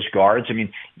kind of those guards,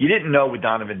 you didn't know with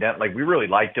Donovan Dent, we really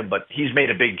liked him, but he's made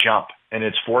a big jump and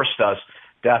it's forced us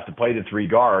to have to play the 3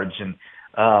 guards. And,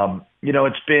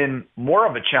 it's been more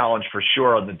of a challenge for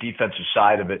sure on the defensive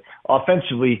side of it.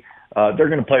 Offensively, they're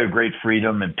going to play with great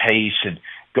freedom and pace and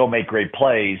go make great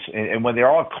plays. And when they're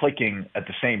all clicking at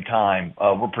the same time,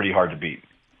 we're pretty hard to beat.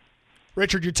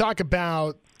 Richard, you talk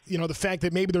about the fact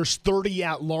that maybe there's 30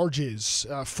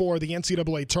 at-larges for the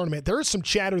NCAA tournament. There is some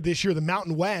chatter this year. The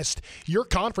Mountain West, your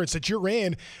conference that you're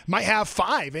in, might have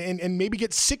 5 and maybe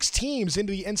get 6 teams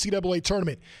into the NCAA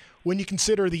tournament. When you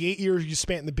consider the 8 years you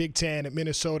spent in the Big Ten at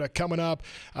Minnesota, coming up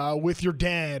with your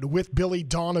dad, with Billy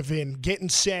Donovan, getting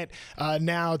set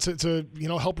now to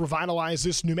help revitalize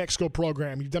this New Mexico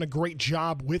program. You've done a great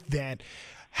job with that.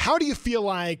 How do you feel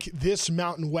like this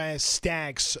Mountain West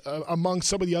stacks among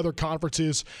some of the other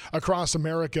conferences across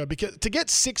America? Because to get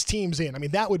 6 teams in,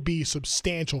 that would be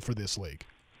substantial for this league.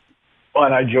 Well,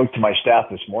 and I joked to my staff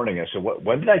this morning. I said,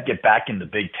 when did I get back in the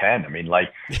Big Ten?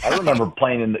 I remember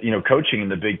playing coaching in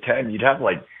the Big Ten. You'd have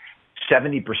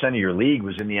 70% of your league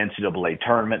was in the NCAA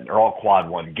tournament. They're all quad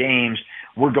 1 games.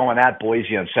 We're going at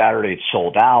Boise on Saturday. It's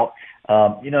sold out.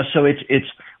 So it's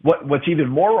what's even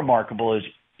more remarkable is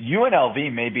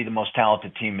UNLV may be the most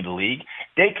talented team in the league.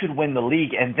 They could win the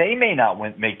league, and they may not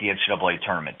make the NCAA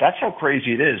tournament. That's how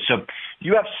crazy it is. So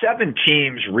you have 7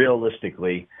 teams,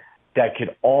 realistically, that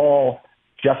could all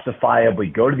justifiably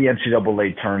go to the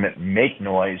NCAA tournament, make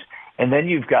noise, and then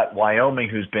you've got Wyoming,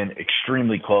 who's been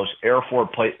extremely close. Air Force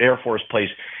plays.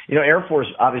 Air Force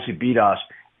obviously beat us.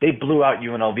 They blew out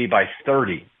UNLV by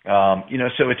 30.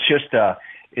 So it's just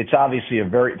it's obviously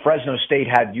Fresno State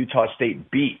had Utah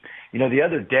State beat. The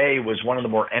other day was one of the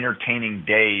more entertaining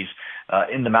days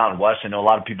in the Mountain West. I know a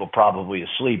lot of people probably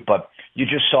asleep, but you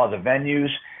just saw the venues.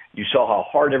 You saw how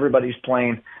hard everybody's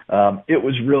playing. It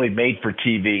was really made for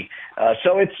TV.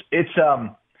 So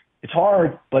it's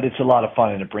hard, but it's a lot of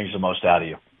fun, and it brings the most out of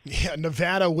you. Yeah,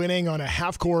 Nevada winning on a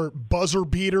half-court buzzer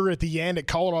beater at the end at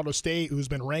Colorado State, who's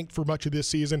been ranked for much of this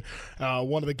season.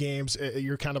 One of the games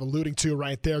you're kind of alluding to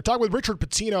right there. Talking with Richard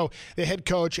Pitino, the head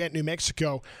coach at New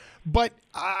Mexico. But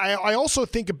I also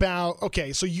think about,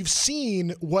 okay, so you've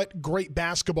seen what great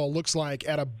basketball looks like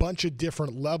at a bunch of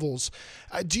different levels.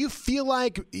 Do you feel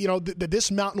like, that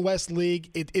this Mountain West League,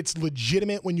 it's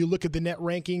legitimate when you look at the net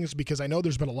rankings? Because I know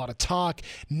there's been a lot of talk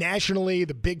nationally,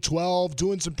 the Big 12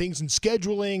 doing some things in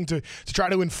scheduling to try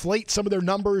to inflate some of their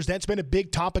numbers. That's been a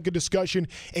big topic of discussion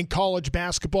in college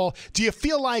basketball. Do you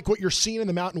feel like what you're seeing in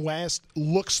the Mountain West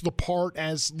looks the part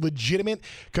as legitimate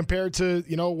compared to,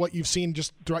 what you've seen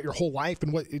just throughout your whole life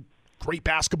and what great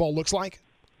basketball looks like?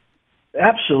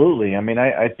 Absolutely. I mean,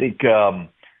 I think,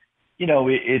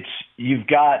 it's you've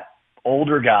got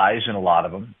older guys in a lot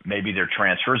of them. Maybe they're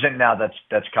transfers, and now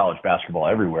that's college basketball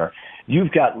everywhere.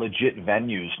 You've got legit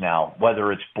venues now,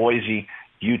 whether it's Boise,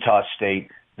 Utah State,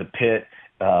 the Pitt,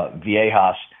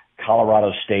 Viejas,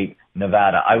 Colorado State,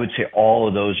 Nevada. I would say all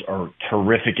of those are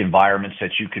terrific environments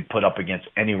that you could put up against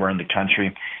anywhere in the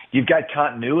country. You've got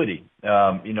continuity,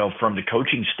 from the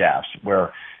coaching staffs,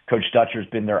 where Coach Dutcher's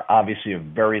been there obviously a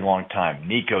very long time.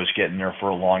 Nico's getting there for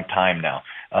a long time now.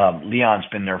 Leon's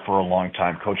been there for a long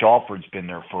time. Coach Alford's been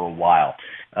there for a while.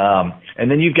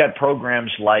 And then you've got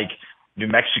programs like New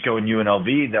Mexico and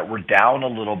UNLV that were down a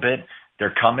little bit.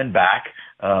 They're coming back.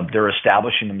 They're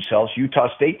establishing themselves. Utah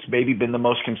State's maybe been the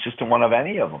most consistent one of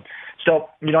any of them. So,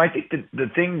 I think the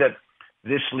thing that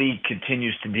this league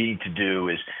continues to need to do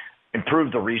is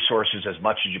improve the resources as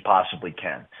much as you possibly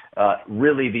can.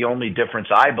 Really, the only difference,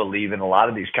 I believe, in a lot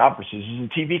of these conferences is in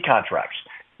TV contracts.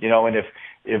 And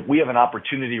if we have an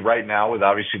opportunity right now with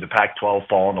obviously the Pac-12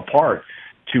 falling apart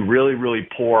to really, really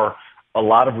pour a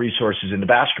lot of resources into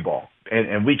basketball,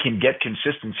 and we can get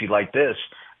consistency like this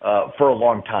for a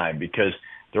long time, because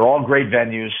they're all great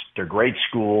venues, they're great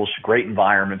schools, great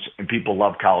environments, and people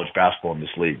love college basketball in this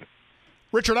league.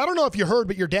 Richard, I don't know if you heard,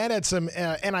 but your dad had some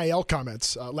NIL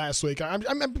comments last week. I'm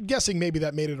guessing maybe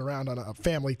that made it around on a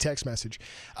family text message,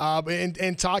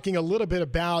 and talking a little bit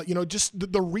about just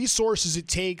the resources it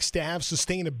takes to have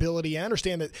sustainability. I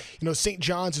understand that St.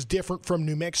 John's is different from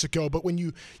New Mexico, but when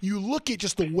you look at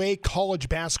just the way college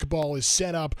basketball is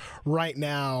set up right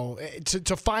now,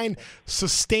 to find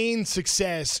sustained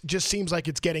success just seems like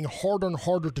it's getting harder and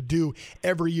harder to do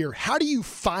every year. How do you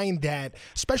find that,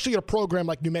 especially at a program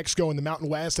like New Mexico and the Mountain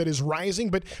West that is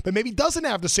rising, but maybe doesn't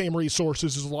have the same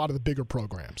resources as a lot of the bigger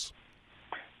programs?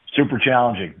 Super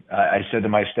challenging. I said to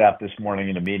my staff this morning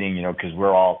in a meeting, because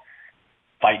we're all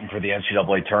fighting for the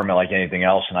NCAA tournament like anything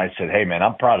else, and I said, hey, man,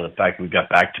 I'm proud of the fact that we've got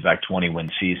back-to-back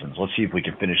 20-win seasons. Let's see if we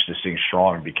can finish this thing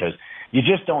strong, because you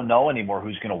just don't know anymore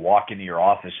who's going to walk into your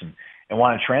office and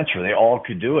want to transfer. They all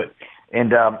could do it.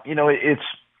 And, it's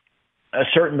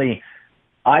certainly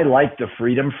 – I like the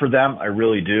freedom for them. I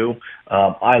really do.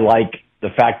 I like the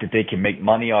fact that they can make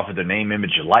money off of their name,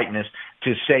 image, and likeness.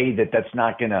 To say that that's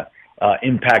not going to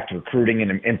impact recruiting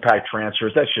and impact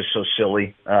transfers, that's just so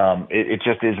silly. It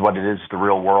just is what it is, the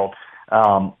real world.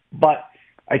 But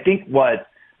I think what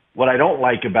I don't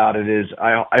like about it is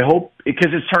I hope,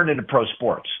 because it's turned into pro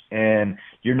sports, and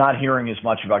you're not hearing as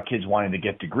much about kids wanting to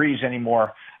get degrees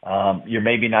anymore. You're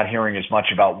maybe not hearing as much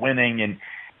about winning, and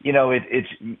it's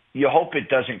you hope it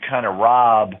doesn't kind of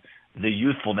rob the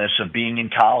youthfulness of being in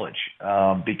college,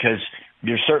 because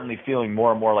you're certainly feeling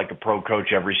more and more like a pro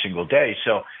coach every single day.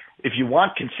 So if you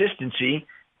want consistency,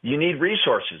 you need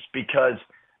resources, because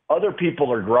other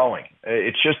people are growing.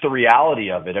 It's just the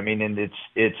reality of it. I mean, and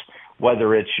it's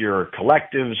whether it's your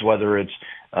collectives, whether it's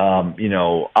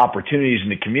opportunities in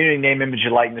the community, name, image,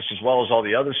 and likeness, as well as all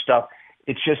the other stuff.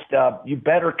 It's just you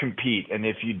better compete, and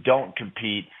if you don't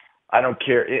compete, I don't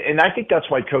care. And I think that's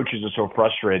why coaches are so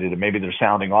frustrated, and maybe they're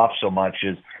sounding off so much,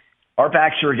 is our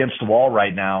backs are against the wall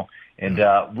right now. And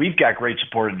we've got great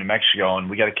support in New Mexico, and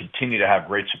we got to continue to have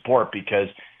great support, because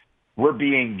we're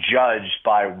being judged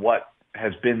by what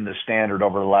has been the standard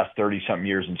over the last 30-something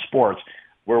years in sports,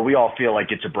 where we all feel like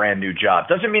it's a brand new job.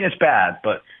 Doesn't mean it's bad,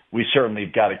 but we certainly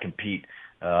have got to compete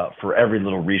for every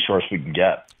little resource we can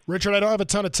get. Richard, I don't have a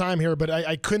ton of time here, but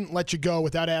I couldn't let you go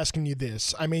without asking you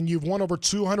this. I mean, you've won over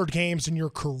 200 games in your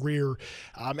career,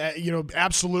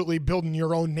 absolutely building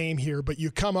your own name here, but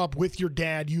you come up with your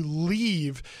dad, you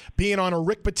leave being on a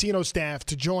Rick Pitino staff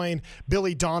to join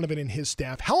Billy Donovan and his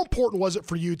staff. How important was it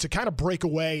for you to kind of break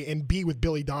away and be with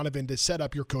Billy Donovan to set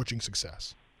up your coaching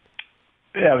success?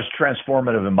 Yeah, it was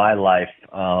transformative in my life.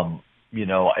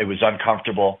 It was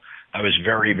uncomfortable. I was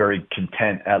very, very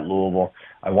content at Louisville.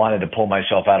 I wanted to pull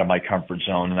myself out of my comfort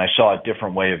zone, and I saw a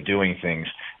different way of doing things.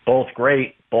 Both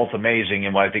great, both amazing.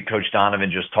 And what I think Coach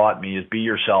Donovan just taught me is be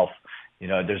yourself. You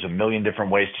know, there's a million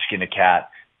different ways to skin a cat.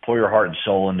 Pour your heart and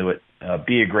soul into it.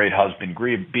 Be a great husband.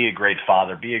 Be a great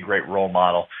father. Be a great role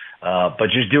model. But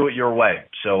just do it your way.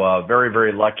 So very,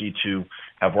 very lucky to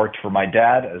have worked for my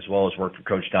dad as well as worked for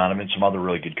Coach Donovan, some other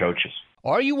really good coaches.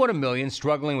 Are you one of millions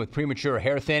struggling with premature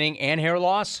hair thinning and hair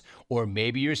loss? Or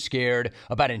maybe you're scared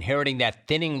about inheriting that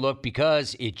thinning look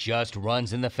because it just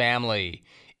runs in the family.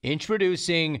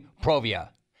 Introducing Provia,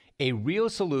 a real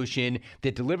solution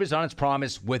that delivers on its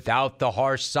promise without the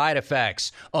harsh side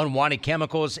effects, unwanted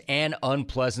chemicals, and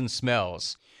unpleasant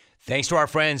smells. Thanks to our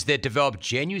friends that developed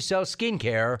Genucell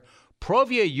Skincare,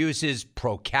 Provia uses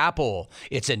Procapil.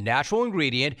 It's a natural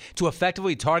ingredient to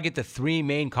effectively target the three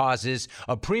main causes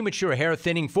of premature hair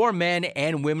thinning for men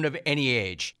and women of any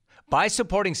age. By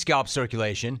supporting scalp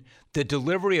circulation, the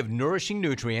delivery of nourishing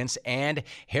nutrients, and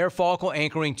hair follicle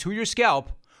anchoring to your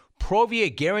scalp,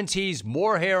 Provia guarantees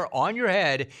more hair on your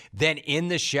head than in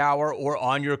the shower or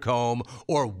on your comb,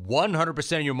 or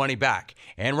 100% of your money back.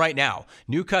 And right now,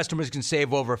 new customers can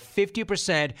save over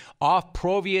 50% off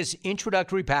Provia's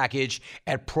introductory package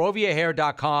at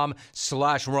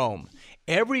proviahair.com/Rome.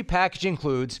 Every package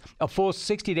includes a full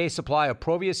 60-day supply of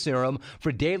Provia serum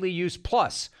for daily use,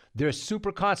 plus their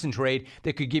super concentrate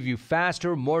that could give you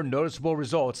faster, more noticeable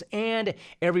results. And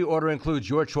every order includes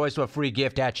your choice of a free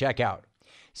gift at checkout.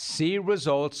 See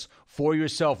results for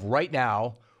yourself right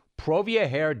now.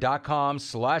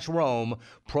 Proviahair.com/Rome.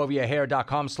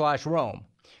 Proviahair.com/Rome.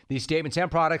 These statements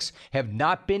and products have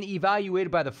not been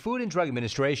evaluated by the Food and Drug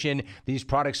Administration. These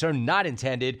products are not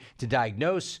intended to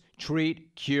diagnose,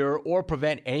 treat, cure, or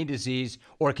prevent any disease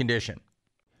or condition.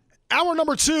 Hour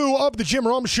number 2 of the Jim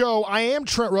Rome Show. I am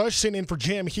Trent Rush, sitting in for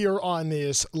Jim here on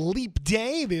this Leap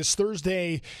Day, this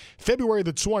Thursday, February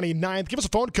the 29th. Give us a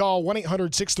phone call,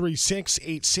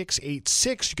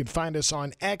 1-800-636-8686. You can find us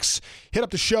on X. Hit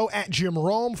up the show at Jim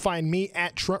Rome. Find me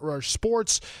at Trent Rush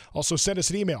Sports. Also send us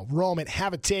an email,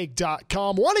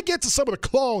 rome@haveatake.com. Want to get to some of the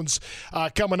clones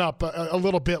coming up a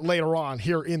little bit later on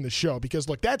here in the show, because,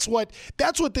 look, that's what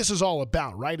this is all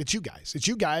about, right? It's you guys. It's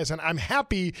you guys, and I'm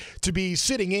happy to be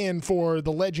sitting in for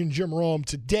the legend Jim Rome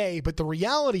today, but the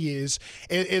reality is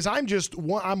I'm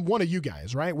one of you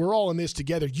guys, right? We're all in this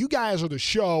together. You guys are the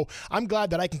show. I'm glad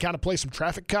that I can kind of play some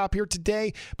traffic cop here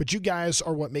today, but you guys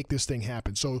are what make this thing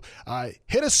happen. So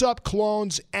hit us up,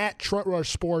 clones, at Trent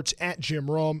Rush Sports, at Jim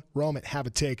Rome,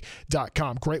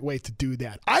 rome@haveatake.com. Great way to do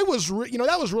that. That was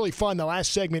really fun, the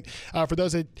last segment. For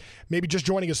those that maybe just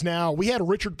joining us now, we had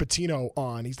Richard Pitino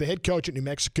on. He's the head coach at New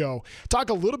Mexico.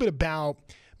 Talk a little bit about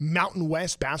Mountain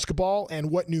West basketball and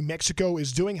what New Mexico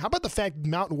is doing. How about the fact that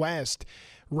Mountain West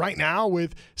right now,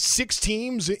 with 6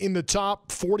 teams in the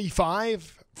top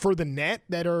 45 for the net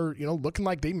that are, looking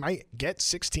like they might get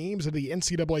 6 teams in the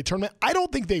NCAA tournament? I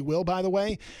don't think they will, by the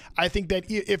way. I think that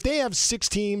if they have 6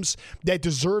 teams that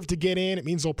deserve to get in, it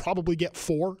means they'll probably get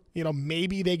 4.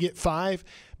 Maybe they get 5.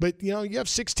 But, you have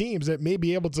 6 teams that may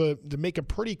be able to make a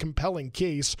pretty compelling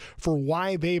case for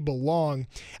why they belong.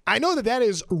 I know that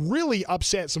has really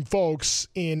upset some folks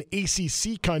in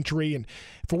ACC country, and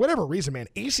for whatever reason, man,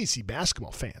 ACC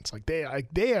basketball fans,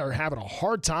 they are having a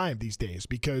hard time these days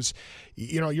because,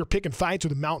 you're picking fights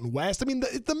with the Mountain West. I mean,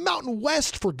 the Mountain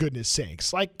West, for goodness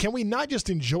sakes. Can we not just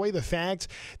enjoy the fact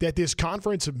that this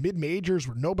conference of mid-majors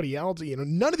where nobody else,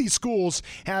 none of these schools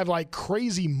have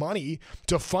crazy money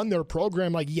to fund their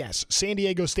program? Yes, San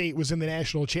Diego State was in the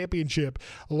national championship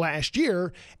last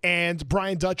year, and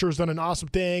Brian Dutcher's done an awesome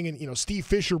thing, and Steve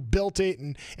Fisher built it,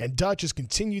 and Dutch has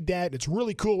continued that. It's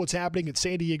really cool what's happening at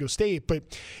San Diego State.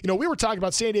 But we were talking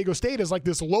about San Diego State as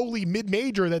this lowly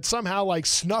mid-major that somehow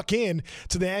snuck in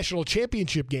to the national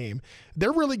championship game.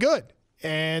 They're really good.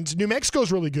 And New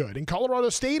Mexico's really good, and Colorado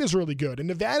State is really good, and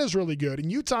Nevada's really good, and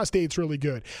Utah State's really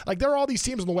good. There are all these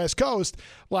teams on the West Coast.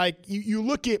 You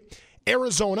look at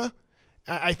Arizona,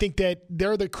 I think that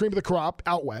they're the cream of the crop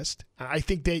out west. I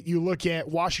think that you look at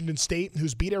Washington State,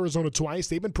 who's beat Arizona twice.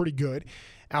 They've been pretty good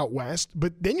out west.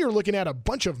 But then you're looking at a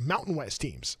bunch of Mountain West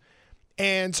teams.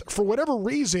 And for whatever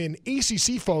reason,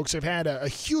 ACC folks have had a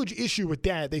huge issue with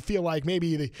that. They feel like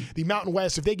maybe the Mountain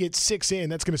West, if they get 6 in,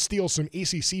 that's going to steal some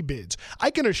ACC bids. I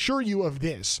can assure you of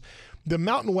this. The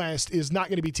Mountain West is not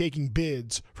going to be taking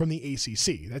bids from the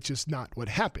ACC. That's just not what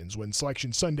happens when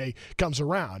Selection Sunday comes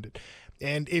around.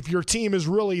 And if your team is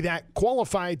really that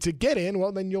qualified to get in,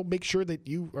 well, then you'll make sure that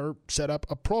you are set up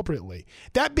appropriately.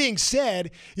 That being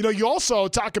said, you also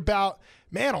talk about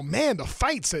man, oh man, the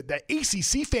fights that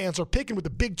ACC fans are picking with the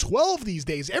Big 12 these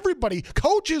days. Everybody,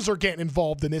 coaches are getting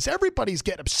involved in this. Everybody's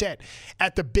getting upset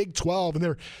at the Big 12 and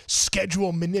their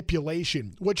schedule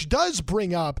manipulation, which does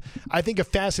bring up, I think, a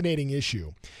fascinating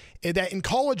issue. That in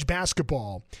college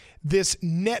basketball, this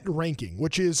net ranking,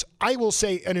 which is, I will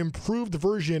say, an improved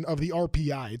version of the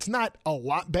RPI. It's not a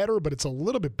lot better, but it's a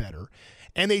little bit better.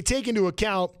 And they take into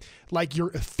account like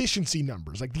your efficiency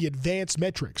numbers, like the advanced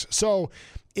metrics. So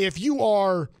if you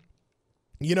are,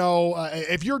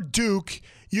 if you're Duke,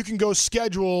 you can go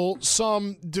schedule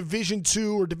some Division II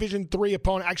or Division III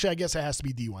opponent. Actually, I guess it has to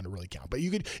be D1 to really count. But you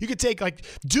could take, like,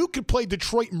 Duke could play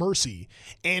Detroit Mercy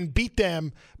and beat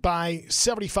them by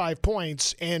 75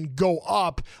 points and go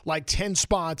up like 10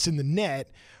 spots in the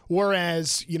net.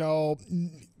 Whereas,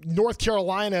 North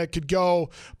Carolina could go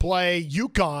play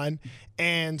UConn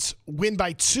and win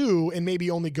by 2 and maybe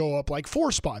only go up like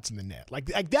 4 spots in the net. Like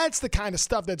that's the kind of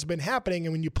stuff that's been happening.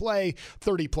 And when you play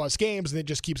 30-plus games and it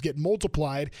just keeps getting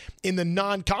multiplied in the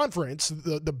non-conference,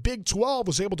 the Big 12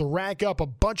 was able to rack up a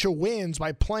bunch of wins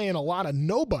by playing a lot of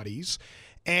nobodies.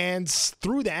 And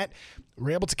through that,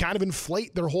 we're able to kind of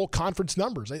inflate their whole conference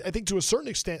numbers. I think to a certain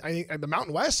extent, I think the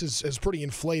Mountain West has pretty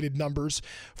inflated numbers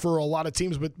for a lot of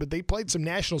teams, but they played some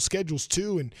national schedules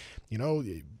too. And,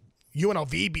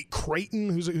 UNLV beat Creighton,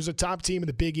 who's a top team in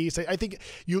the Big East. I think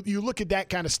you look at that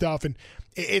kind of stuff, and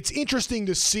it's interesting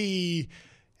to see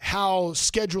how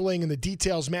scheduling and the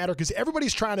details matter because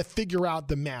everybody's trying to figure out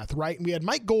the math, right? And we had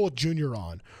Mike Gold Jr.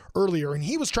 on earlier, and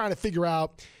he was trying to figure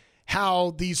out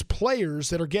how these players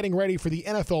that are getting ready for the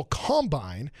NFL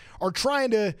Combine are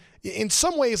trying to, in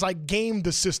some ways, like game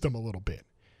the system a little bit.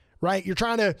 Right? You're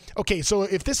trying to, okay, so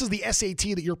if this is the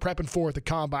SAT that you're prepping for at the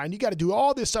Combine, you got to do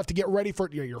all this stuff to get ready for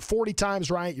it. Your 40 times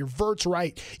right, your verts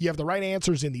right, you have the right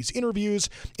answers in these interviews.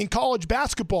 In college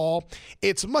basketball,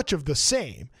 it's much of the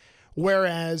same.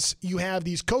 Whereas you have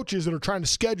these coaches that are trying to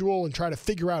schedule and try to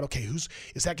figure out, okay, is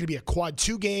that going to be a quad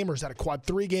 2 game or is that a quad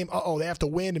 3 game? They have to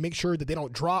win to make sure that they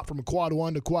don't drop from a quad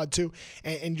 1 to quad 2.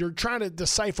 And you're trying to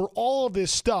decipher all of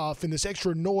this stuff and this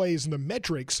extra noise and the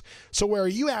metrics. So where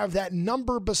you have that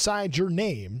number beside your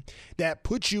name that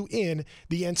puts you in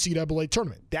the NCAA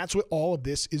tournament. That's what all of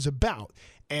this is about.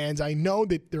 And I know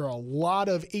that there are a lot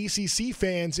of ACC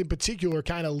fans in particular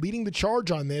kind of leading the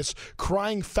charge on this,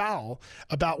 crying foul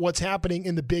about what's happening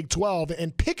in the Big 12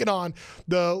 and picking on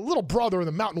the little brother in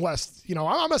the Mountain West. I'm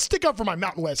going to stick up for my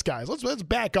Mountain West guys. Let's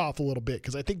back off a little bit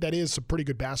because I think that is some pretty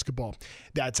good basketball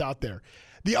that's out there.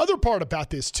 The other part about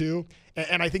this too,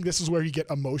 and I think this is where you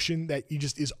get emotion that you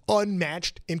just is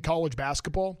unmatched in college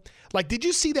basketball. Like, did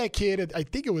you see that kid? I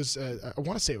think it was, I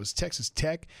want to say it was Texas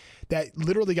Tech, that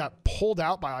literally got pulled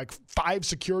out by like 5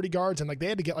 security guards, and like they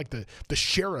had to get like the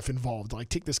sheriff involved to like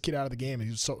take this kid out of the game, and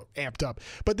he was so amped up.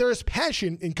 But there is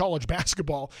passion in college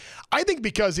basketball, I think,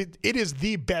 because it is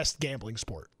the best gambling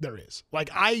sport there is. Like,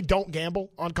 I don't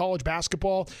gamble on college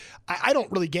basketball. I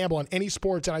don't really gamble on any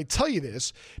sports, and I tell you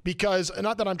this because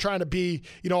not that I'm trying to be,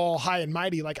 all high and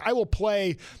mighty. Like, I will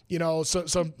play,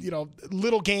 some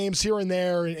little games here and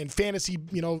there and fantasy,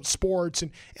 sports,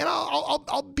 and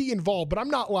I'll be involved, but I'm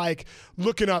not like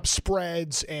looking up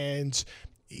spreads and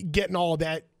getting all of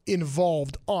that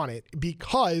involved on it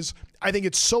because I think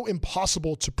it's so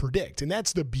impossible to predict. And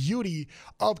that's the beauty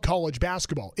of college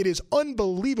basketball. It is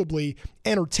unbelievably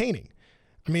entertaining.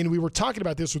 I mean, we were talking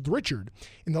about this with Richard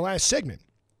in the last segment,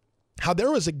 how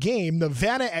there was a game,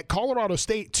 Nevada at Colorado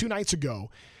State 2 nights ago.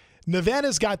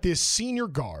 Nevada's got this senior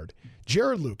guard,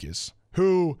 Jared Lucas,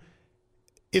 who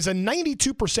is a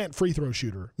 92% free throw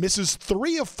shooter, misses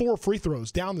 3 of 4 free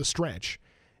throws down the stretch,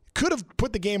 could have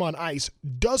put the game on ice,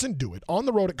 doesn't do it, on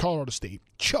the road at Colorado State,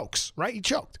 chokes, right? He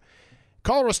choked.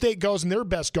 Colorado State goes and their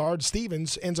best guard,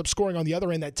 Stevens, ends up scoring on the other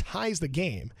end that ties the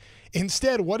game.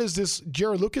 Instead, what does this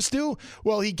Jared Lucas do?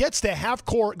 Well, he gets to half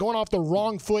court going off the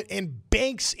wrong foot and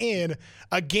banks in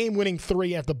a game-winning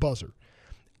 3 at the buzzer.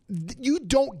 You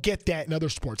don't get that in other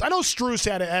sports. I know Strus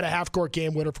had a half-court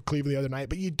game winner for Cleveland the other night,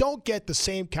 but you don't get the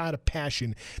same kind of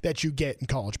passion that you get in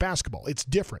college basketball. It's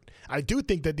different. I do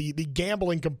think that the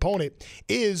gambling component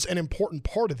is an important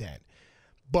part of that.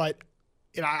 But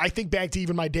I think back to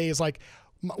even my days, like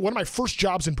one of my first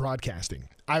jobs in broadcasting,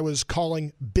 I was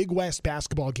calling Big West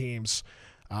basketball games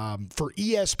for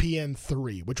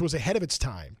ESPN3, which was ahead of its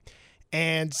time.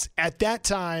 And at that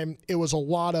time, it was a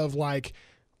lot of like,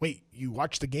 wait, you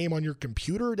watch the game on your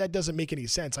computer? That doesn't make any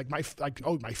sense. My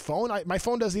phone? My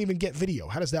phone doesn't even get video.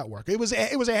 How does that work? It was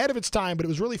ahead of its time, but it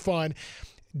was really fun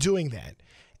doing that.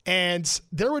 And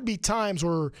there would be times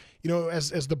where,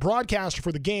 as the broadcaster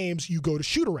for the games, you go to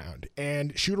shoot around.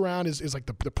 And shoot around is like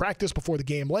the practice before the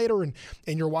game later. And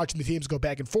you're watching the teams go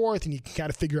back and forth, and you can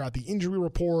kind of figure out the injury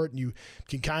report. And you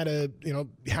can kind of,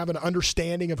 have an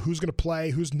understanding of who's going to play,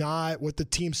 who's not, what the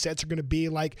team sets are going to be.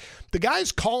 Like, the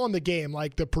guys calling the game,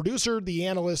 like the producer, the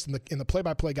analyst, and the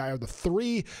play-by-play guy are the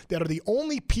three that are the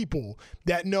only people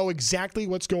that know exactly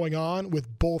what's going on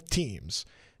with both teams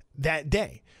that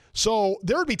day. So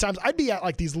there would be times I'd be at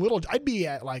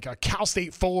like a Cal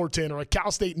State Fullerton or a Cal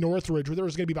State Northridge where there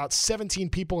was going to be about 17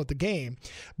 people at the game,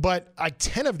 but like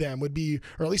 10 of them would be,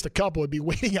 or at least a couple would be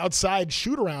waiting outside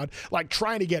shoot around, like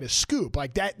trying to get a scoop.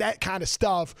 Like that kind of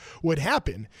stuff would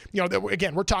happen.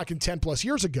 Again, we're talking 10 plus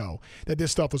years ago that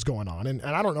this stuff was going on. And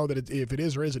I don't know that if it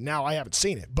is or isn't now. I haven't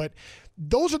seen it, but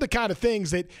those are the kind of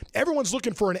things that everyone's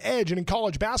looking for an edge. And in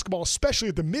college basketball, especially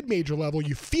at the mid-major level,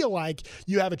 you feel like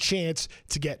you have a chance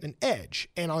to get an edge.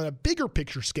 And on a bigger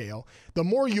picture scale, the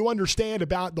more you understand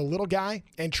about the little guy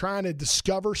and trying to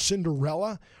discover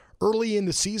Cinderella early in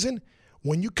the season,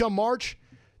 when you come March,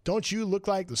 don't you look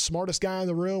like the smartest guy in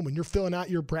the room when you're filling out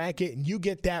your bracket and you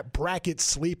get that bracket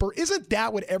sleeper? Isn't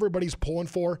that what everybody's pulling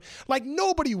for? Like,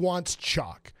 nobody wants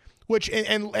chalk.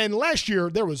 And last year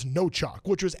there was no chalk,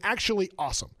 which was actually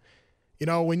awesome.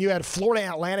 When you had Florida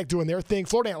Atlantic doing their thing,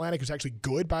 Florida Atlantic was actually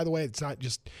good, by the way. It's not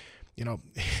just,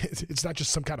 it's not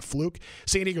just some kind of fluke.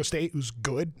 San Diego State, who's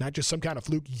good, not just some kind of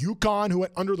fluke. UConn, who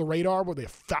went under the radar with a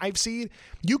 5 seed.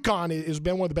 UConn has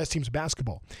been one of the best teams of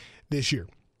basketball this year.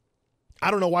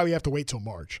 I don't know why we have to wait till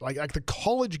March. Like the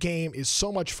college game is so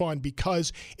much fun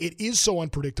because it is so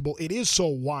unpredictable. It is so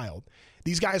wild.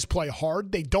 These guys play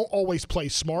hard. They don't always play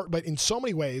smart, but in so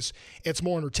many ways, it's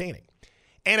more entertaining.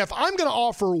 And if I'm going to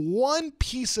offer one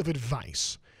piece of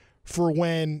advice for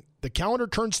when the calendar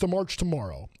turns to March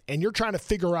tomorrow and you're trying to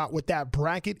figure out what that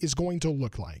bracket is going to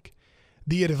look like,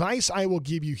 the advice I will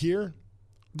give you here,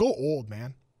 go old,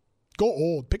 man. Go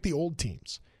old. Pick the old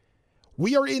teams.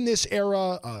 We are in this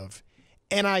era of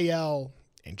NIL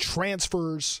and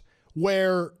transfers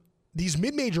where these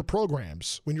mid-major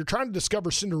programs, when you're trying to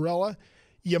discover Cinderella,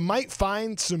 you might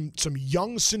find some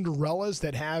young Cinderellas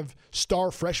that have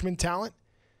star freshman talent,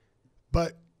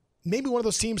 but maybe one of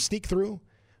those teams sneak through.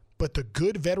 But the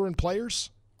good veteran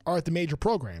players are at the major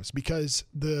programs because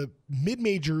the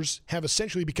mid-majors have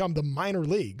essentially become the minor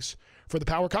leagues for the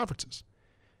power conferences.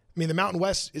 I mean, the Mountain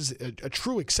West is a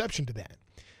true exception to that.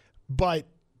 But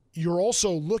you're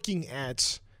also looking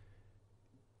at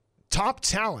top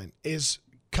talent is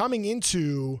coming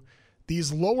into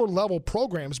these lower level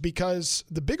programs because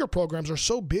the bigger programs are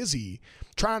so busy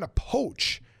trying to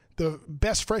poach the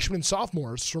best freshmen and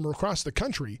sophomores from across the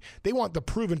country. They want the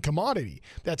proven commodity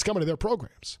that's coming to their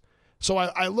programs. So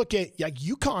I look at, like,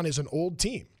 UConn is an old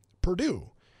team. Purdue,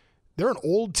 they're an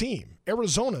old team.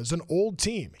 Arizona is an old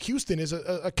team. Houston is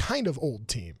a kind of old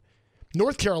team.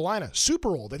 North Carolina, super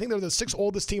old. I think they're the 6th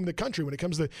oldest team in the country when it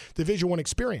comes to Division I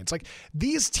experience. Like,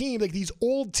 these teams, like these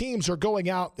old teams are going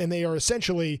out and they are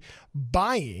essentially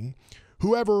buying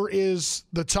whoever is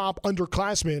the top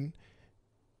underclassman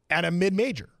at a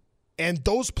mid-major. And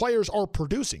those players are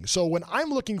producing. So when I'm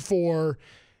looking for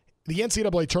the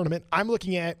NCAA tournament, I'm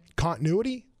looking at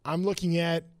continuity. I'm looking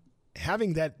at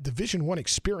having that Division I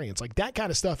experience. Like, that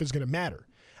kind of stuff is going to matter.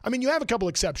 I mean, you have a couple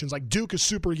exceptions, like Duke is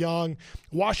super young.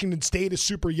 Washington State is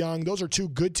super young. Those are two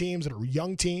good teams that are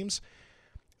young teams.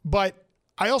 But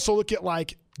I also look at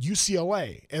like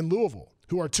UCLA and Louisville,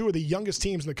 who are two of the youngest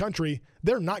teams in the country.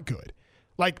 They're not good.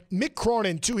 Like, Mick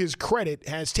Cronin, to his credit,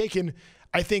 has taken,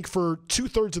 I think, for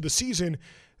 2/3 of the season,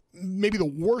 maybe the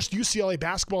worst UCLA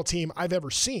basketball team I've ever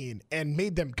seen and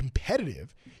made them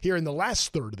competitive here in the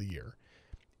last third of the year.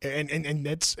 And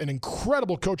that's an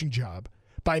incredible coaching job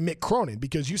by Mick Cronin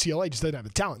because UCLA just doesn't have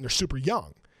the talent and they're super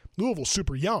young. Louisville's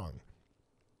super young.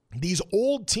 These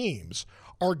old teams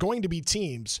are going to be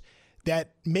teams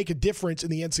that make a difference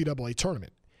in the NCAA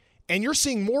tournament. And you're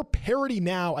seeing more parity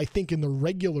now, I think, in the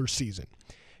regular season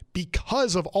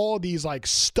because of all of these like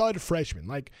stud freshmen.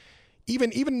 Like even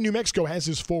New Mexico has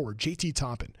his forward, JT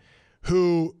Toppin,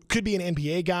 who could be an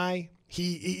NBA guy.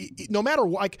 He no matter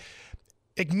what, like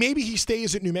maybe he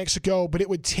stays at New Mexico, but it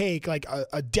would take like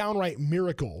a downright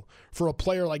miracle for a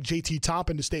player like JT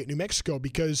Toppin to stay at New Mexico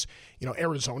because, you know,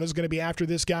 Arizona's going to be after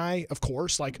this guy, of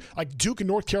course. Like Duke and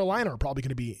North Carolina are probably going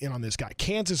to be in on this guy.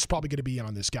 Kansas is probably going to be in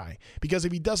on this guy because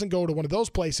if he doesn't go to one of those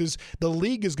places, the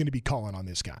league is going to be calling on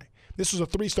this guy. This was a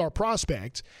 3-star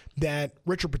prospect that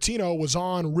Richard Pitino was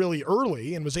on really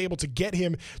early and was able to get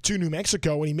him to New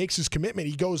Mexico. When he makes his commitment,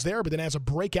 he goes there, but then has a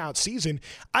breakout season.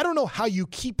 I don't know how you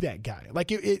keep that guy. Like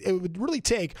it would really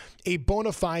take a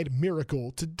bona fide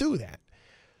miracle to do that.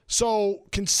 So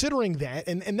considering that,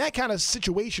 and that kind of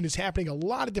situation is happening a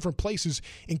lot of different places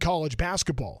in college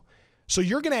basketball. So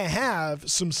you're going to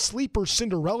have some sleeper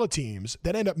Cinderella teams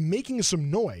that end up making some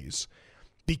noise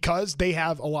because they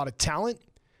have a lot of talent.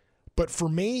 But for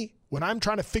me, when I'm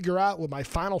trying to figure out what my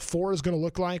Final Four is going to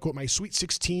look like, what my Sweet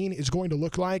 16 is going to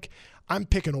look like, I'm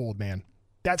picking old, man.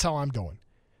 That's how I'm going.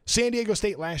 San Diego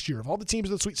State last year, of all the teams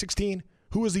in the Sweet 16,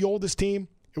 who was the oldest team?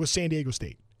 It was San Diego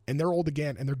State. And they're old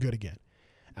again, and they're good again.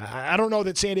 I don't know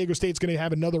that San Diego State's going to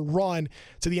have another run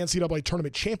to the NCAA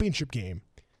tournament championship game,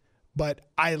 but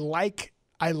I like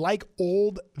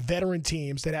old veteran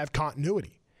teams that have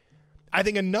continuity. I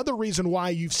think another reason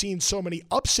why you've seen so many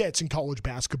upsets in college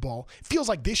basketball feels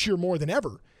like this year more than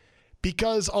ever,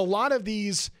 because a lot of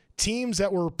these teams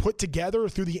that were put together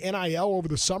through the NIL over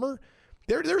the summer,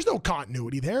 there's no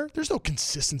continuity there. There's no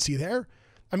consistency there.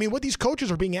 I mean, what these coaches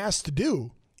are being asked to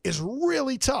do is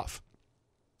really tough.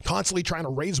 Constantly trying to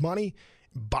raise money,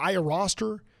 buy a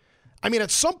roster. I mean, at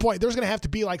some point, there's going to have to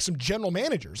be like some general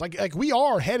managers. Like we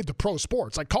are headed to pro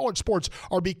sports. Like college sports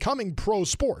are becoming pro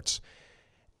sports.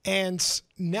 And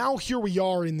now here we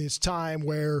are in this time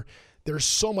where there's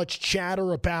so much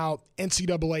chatter about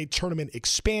NCAA tournament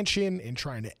expansion and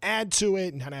trying to add to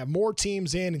it and how to have more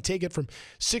teams in and take it from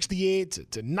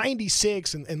 68 to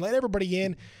 96 and let everybody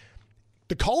in.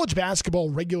 The college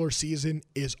basketball regular season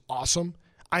is awesome.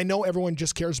 I know everyone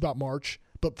just cares about March,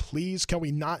 but please, can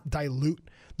we not dilute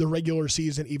the regular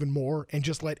season even more and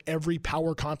just let every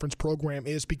power conference program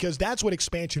is? Because that's what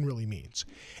expansion really means.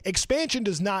 Expansion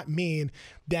does not mean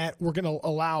that we're going to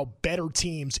allow better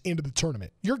teams into the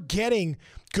tournament. You're getting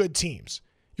good teams.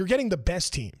 You're getting the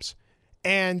best teams.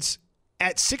 And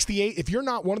at 68, if you're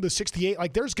not one of the 68,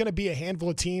 like there's going to be a handful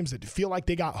of teams that feel like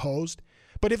they got hosed.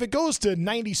 But if it goes to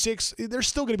 96, there's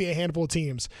still going to be a handful of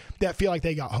teams that feel like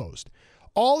they got hosed.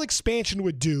 All expansion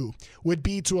would do would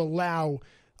be to allow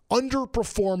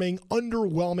underperforming,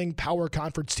 underwhelming power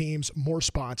conference teams more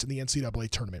spots in the NCAA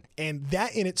tournament. And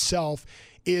that in itself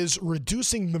is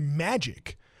reducing the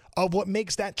magic of what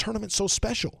makes that tournament so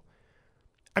special.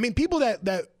 I mean, people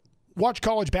that watch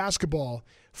college basketball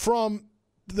from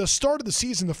the start of the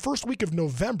season, the first week of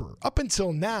November, up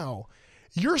until now,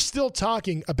 you're still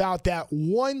talking about that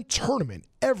one tournament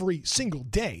every single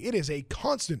day. It is a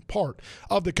constant part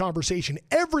of the conversation.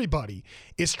 Everybody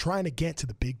is trying to get to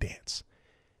the big dance.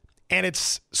 And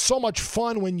it's so much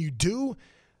fun when you do,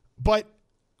 but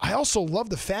I also love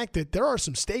the fact that there are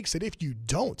some stakes that if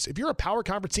you're a power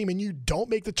conference team and you don't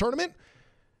make the tournament,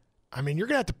 I mean, you're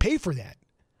going to have to pay for that.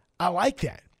 I like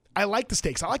that. I like the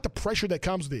stakes. I like the pressure that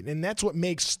comes with it, and that's what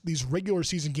makes these regular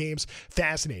season games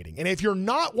fascinating. And if you're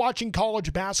not watching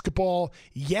college basketball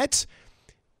yet,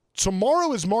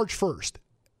 tomorrow is March 1st.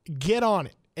 Get on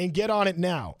it, and get on it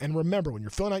now. And remember, when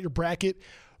you're filling out your bracket,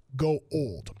 go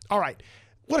old. All right.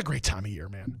 What a great time of year,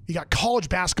 man. You got college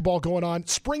basketball going on.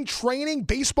 Spring training,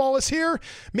 baseball is here.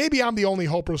 Maybe I'm the only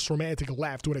hopeless romantic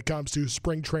left when it comes to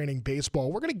spring training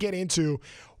baseball. We're going to get into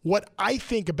what I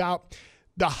think about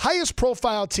the highest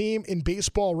profile team in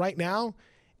baseball right now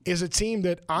is a team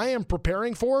that I am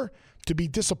preparing for to be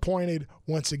disappointed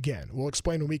once again. We'll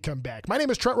explain when we come back. My name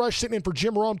is Trent Rush, sitting in for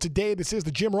Jim Rome today. This is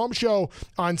the Jim Rome Show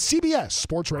on CBS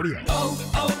Sports Radio.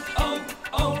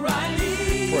 O'Reilly.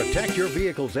 Protect your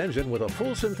vehicle's engine with a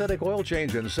full synthetic oil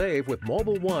change and save with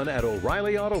Mobile One at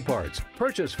O'Reilly Auto Parts.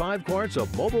 Purchase 5 quarts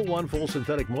of Mobile One full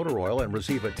synthetic motor oil and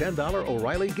receive a $10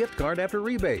 O'Reilly gift card after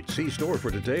rebate. See store for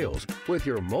details. With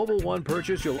your Mobile One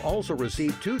purchase, you'll also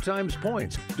receive 2 times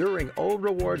points during Old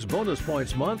Rewards Bonus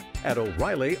Points Month at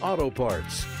O'Reilly Auto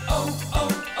Parts.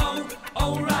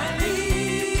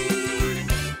 O'Reilly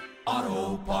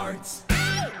Auto Parts.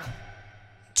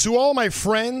 To all my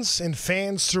friends and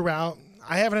fans throughout,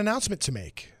 I have an announcement to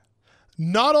make.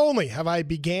 Not only have I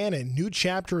began a new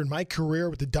chapter in my career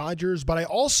with the Dodgers, but I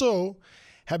also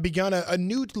have begun a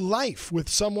new life with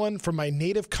someone from my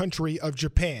native country of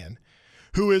Japan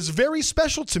who is very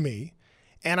special to me,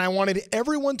 and I wanted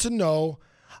everyone to know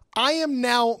I am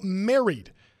now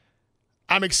married.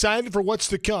 I'm excited for what's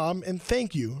to come, and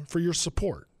thank you for your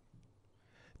support.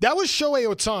 That was Shohei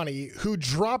Ohtani, who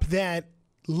dropped that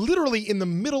literally in the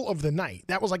middle of the night.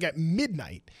 That was like at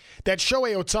midnight that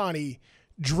Shohei Ohtani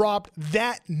dropped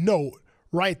that note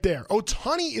right there.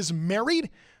 Ohtani is married.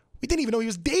 We didn't even know he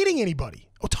was dating anybody.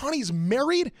 Ohtani's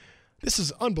married. This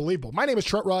is unbelievable. My name is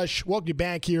Trent Rush. Welcome you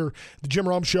back here, the Jim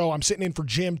Rome Show. I'm sitting in for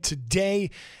Jim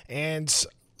today. And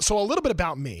so a little bit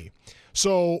about me.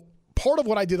 So part of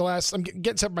what I did I'm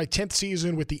getting set for my 10th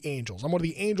season with the Angels. I'm one of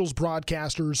the Angels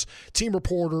broadcasters, team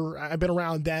reporter. I've been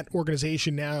around that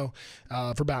organization now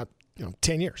for about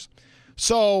 10 years.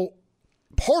 So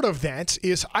part of that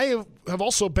is I have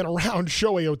also been around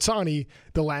Shohei Ohtani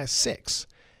the last 6.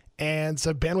 And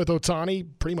I've been with Ohtani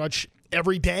pretty much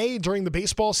every day during the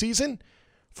baseball season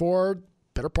for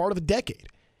better part of a decade.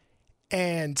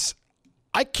 And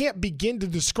I can't begin to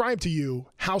describe to you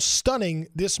how stunning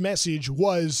this message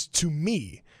was to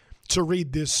me to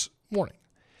read this morning.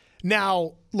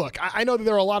 Now, look, I know that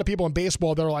there are a lot of people in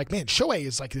baseball that are like, man, Shohei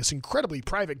is like this incredibly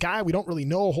private guy. We don't really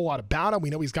know a whole lot about him. We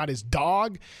know he's got his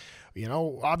dog. You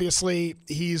know, obviously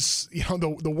he's,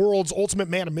 the world's ultimate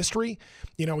man of mystery.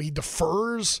 He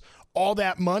defers all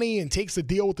that money and takes the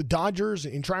deal with the Dodgers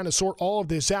in trying to sort all of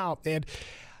this out. And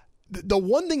the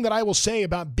one thing that I will say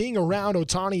about being around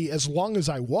Ohtani as long as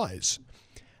I was,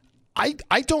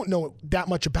 I don't know that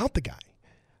much about the guy.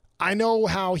 I know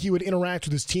how he would interact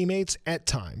with his teammates at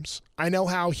times. I know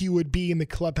how he would be in the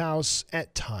clubhouse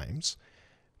at times.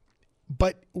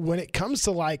 But when it comes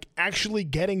to like actually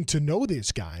getting to know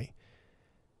this guy,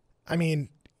 I mean,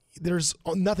 there's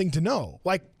nothing to know.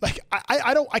 Like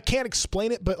I can't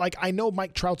explain it, but like I know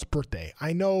Mike Trout's birthday.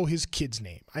 I know his kid's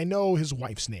name. I know his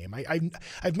wife's name.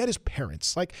 I've met his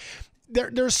parents. Like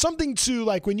there's something to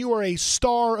like when you are a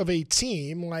star of a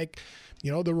team, like,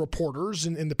 the reporters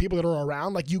and the people that are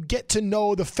around, like you get to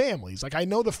know the families. Like I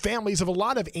know the families of a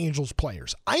lot of Angels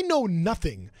players. I know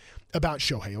nothing about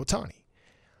Shohei Ohtani.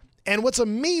 And what's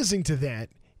amazing to that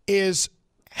is,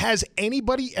 has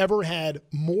anybody ever had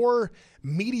more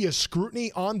media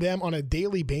scrutiny on them on a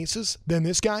daily basis than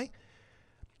this guy?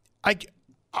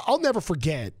 I'll never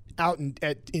forget out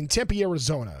in Tempe,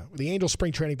 Arizona, the Angels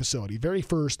spring training facility, very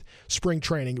first spring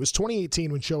training. It was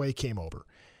 2018 when Shohei came over.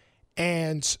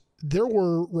 And there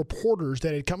were reporters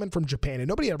that had come in from Japan, and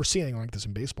nobody had ever seen anything like this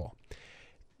in baseball.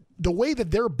 The way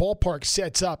that their ballpark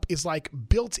sets up is like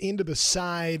built into the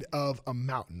side of a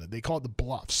mountain. They call it the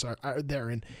Bluffs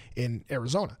there in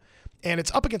Arizona. And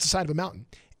it's up against the side of a mountain.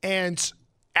 And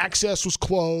access was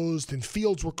closed and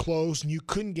fields were closed and you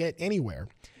couldn't get anywhere.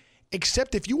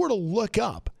 Except if you were to look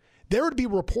up, there would be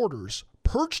reporters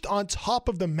perched on top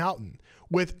of the mountain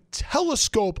with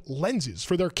telescope lenses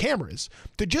for their cameras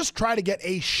to just try to get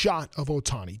a shot of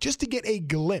Ohtani, just to get a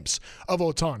glimpse of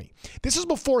Ohtani. This is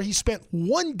before he spent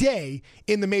one day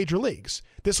in the major leagues.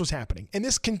 This was happening, and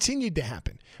this continued to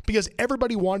happen because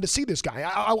everybody wanted to see this guy.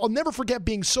 I'll never forget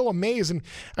being so amazed. And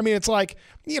I mean, it's like,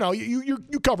 you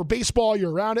cover baseball,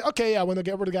 you're around it. Okay, yeah, when the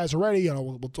guys are ready,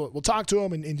 we'll talk to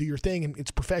them and do your thing, and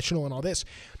it's professional and all this.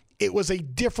 It was a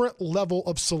different level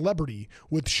of celebrity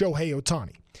with Shohei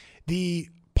Ohtani. The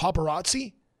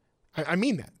paparazzi, I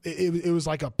mean that. It was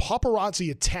like a paparazzi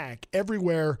attack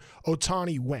everywhere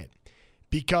Ohtani went,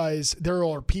 because there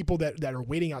are people that are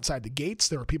waiting outside the gates.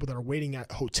 There are people that are waiting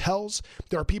at hotels.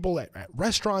 There are people at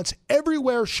restaurants.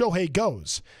 Everywhere Shohei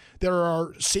goes, there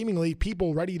are seemingly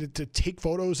people ready to take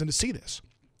photos and to see this.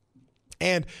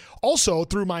 And also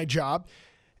through my job,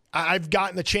 I've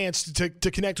gotten the chance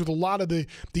to connect with a lot of the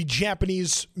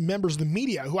Japanese members of the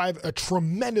media who I have a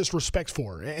tremendous respect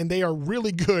for, and they are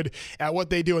really good at what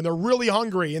they do, and they're really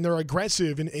hungry, and they're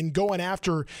aggressive and going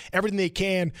after everything they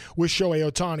can with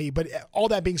Shohei Ohtani. But all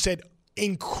that being said,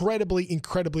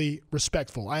 incredibly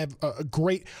respectful. I have a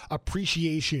great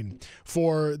appreciation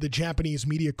for the Japanese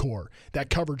media corps that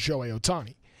covered Shohei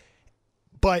Ohtani.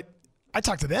 But I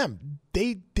talked to them.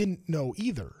 They didn't know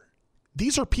either.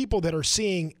 These are people that are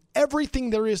seeing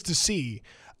everything there is to see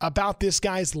about this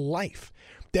guy's life,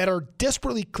 that are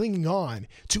desperately clinging on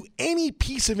to any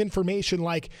piece of information.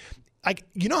 Like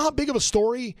how big of a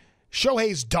story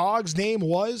Shohei's dog's name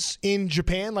was in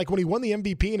Japan? Like when he won the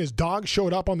MVP and his dog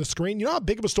showed up on the screen, you know how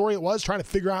big of a story it was trying to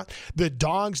figure out the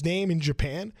dog's name in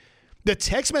Japan? The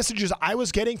text messages I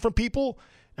was getting from people,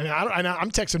 and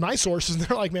I'm texting my sources, and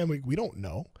they're like, man, we don't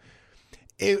know.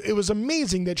 It was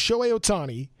amazing that Shohei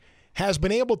Ohtani has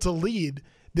been able to lead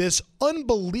this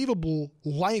unbelievable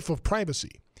life of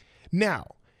privacy.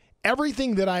 Now,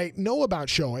 everything that I know about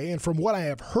Shohei and from what I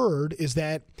have heard is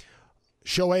that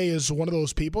Shohei is one of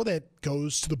those people that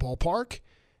goes to the ballpark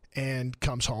and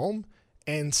comes home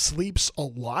and sleeps a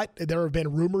lot. There have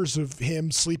been rumors of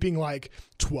him sleeping like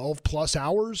 12 plus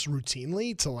hours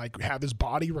routinely to like have his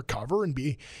body recover and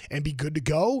be good to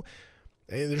go.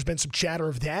 And there's been some chatter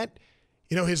of that.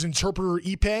 His interpreter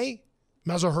Ippei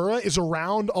Mazahura is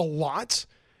around a lot,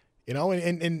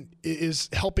 and is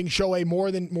helping Shohei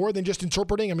more than just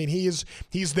interpreting. I mean, he's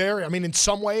there. I mean, in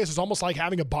some ways, it's almost like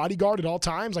having a bodyguard at all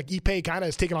times. Like Ippei kind of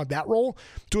has taken on that role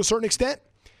to a certain extent.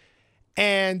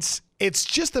 And it's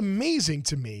just amazing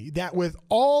to me that with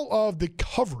all of the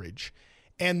coverage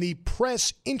and the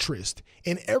press interest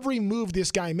in every move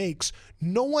this guy makes,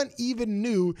 no one even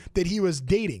knew that he was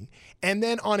dating. And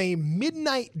then on a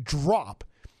midnight drop,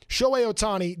 Shohei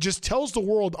Ohtani just tells the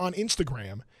world on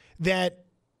Instagram that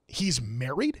he's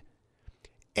married.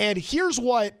 And here's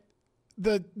what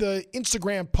the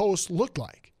Instagram post looked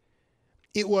like.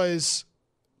 It was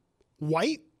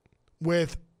white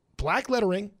with black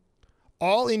lettering,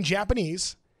 all in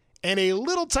Japanese, and a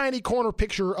little tiny corner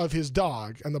picture of his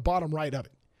dog on the bottom right of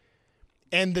it.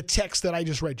 And the text that I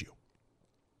just read you.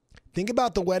 Think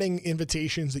about the wedding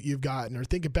invitations that you've gotten, or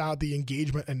think about the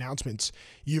engagement announcements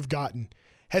you've gotten.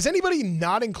 Has anybody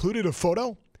not included a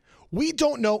photo? We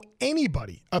don't know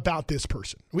anybody about this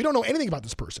person. We don't know anything about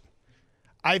this person.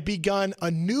 I've begun a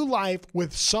new life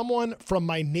with someone from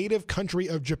my native country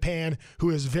of Japan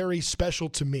who is very special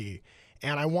to me.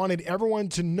 And I wanted everyone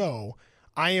to know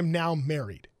I am now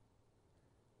married.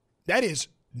 That is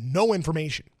no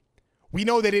information. We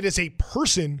know that it is a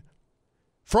person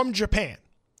from Japan.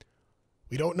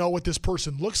 We don't know what this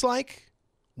person looks like.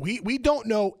 We don't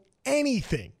know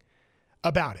anything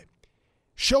about it.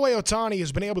 Shohei Ohtani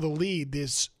has been able to lead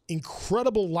this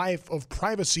incredible life of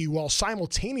privacy while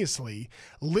simultaneously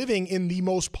living in the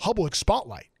most public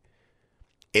spotlight.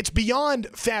 It's beyond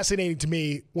fascinating to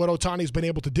me what Ohtani's been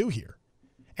able to do here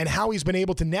and how he's been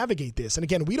able to navigate this. And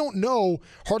again, we don't know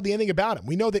hardly anything about him.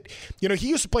 We know that, he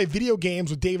used to play video games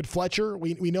with David Fletcher.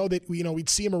 We know that, we'd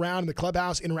see him around in the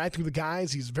clubhouse interacting with the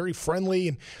guys. He's very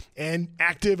friendly and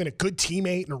active and a good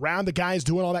teammate and around the guys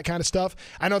doing all that kind of stuff.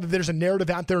 I know that there's a narrative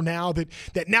out there now that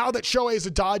now that Shohei is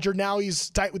a Dodger, now he's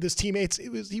tight with his teammates.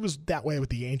 He was that way with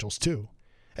the Angels too.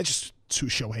 That's just who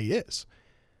Shohei is.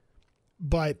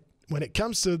 But when it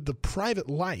comes to the private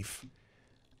life,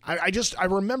 I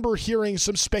remember hearing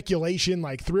some speculation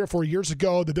like 3 or 4 years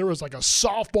ago that there was like a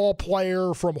softball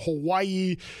player from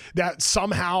Hawaii that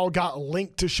somehow got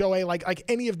linked to Shohei. Like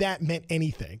any of that meant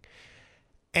anything.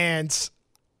 And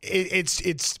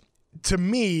it's to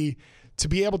me, to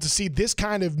be able to see this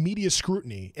kind of media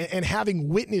scrutiny and having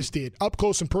witnessed it up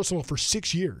close and personal for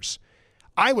 6 years,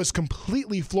 I was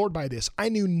completely floored by this. I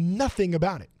knew nothing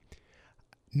about it.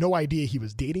 No idea he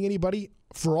was dating anybody.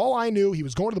 For all I knew, he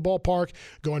was going to the ballpark,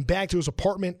 going back to his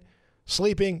apartment,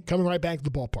 sleeping, coming right back to the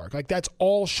ballpark. Like, that's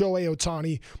all Shohei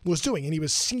Ohtani was doing, and he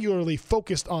was singularly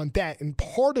focused on that. And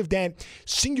part of that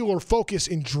singular focus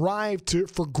and drive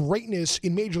for greatness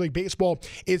in Major League Baseball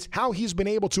is how he's been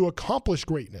able to accomplish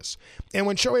greatness. And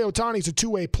when Shohei Ohtani's a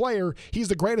two-way player, he's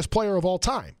the greatest player of all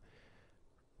time.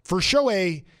 For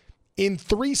Shohei, in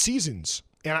 3 seasons,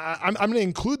 and I'm going to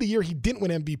include the year he didn't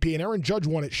win MVP and Aaron Judge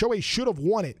won it. Shohei should have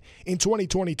won it in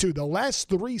 2022. The last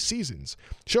 3 seasons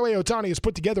Shohei Ohtani has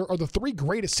put together are the 3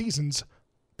 greatest seasons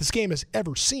this game has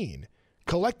ever seen.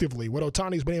 Collectively, what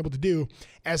Ohtani's been able to do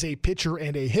as a pitcher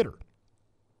and a hitter.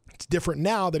 It's different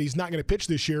now that he's not going to pitch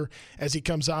this year as he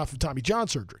comes off of Tommy John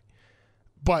surgery.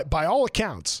 But by all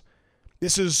accounts,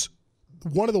 this is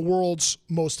one of the world's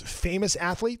most famous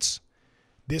athletes.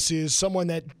 This is someone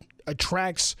that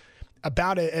attracts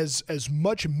about as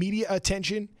much media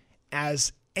attention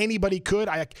as anybody could.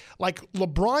 Like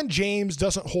LeBron James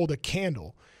doesn't hold a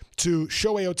candle to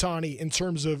Shohei Ohtani in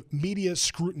terms of media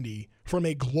scrutiny from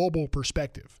a global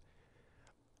perspective.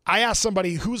 I asked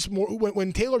somebody who's more,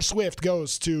 when Taylor Swift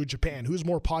goes to Japan, who's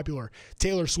more popular,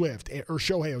 Taylor Swift or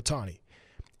Shohei Ohtani?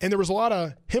 And there was a lot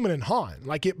of him and Han.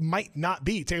 Like, it might not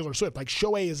be Taylor Swift. Like,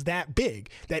 Shohei is that big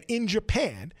that in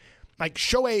Japan, like,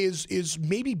 Shohei is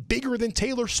maybe bigger than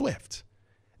Taylor Swift.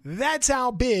 That's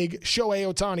how big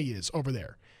Shohei Ohtani is over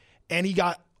there. And he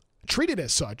got treated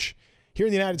as such here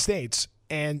in the United States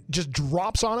and just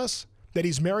drops on us that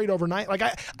he's married overnight. Like,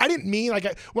 I didn't mean,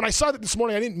 when I saw that this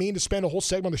morning, I didn't mean to spend a whole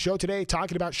segment on the show today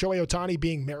talking about Shohei Ohtani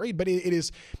being married, but it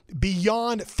is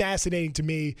beyond fascinating to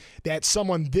me that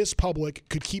someone this public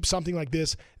could keep something like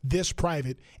this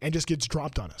private and just gets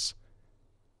dropped on us.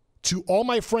 To all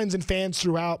my friends and fans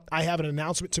throughout, I have an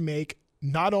announcement to make.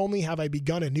 Not only have I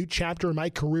begun a new chapter in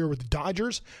my career with the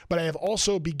Dodgers, but I have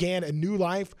also began a new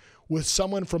life with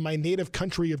someone from my native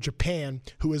country of Japan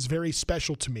who is very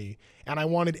special to me. And I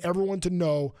wanted everyone to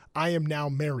know I am now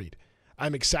married.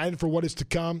 I'm excited for what is to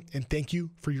come, and thank you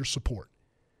for your support.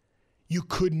 You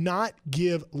could not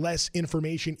give less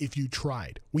information if you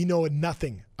tried. We know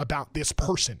nothing about this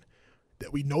person.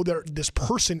 That we know that this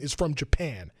person is from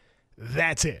Japan.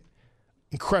 That's it.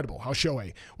 Incredible how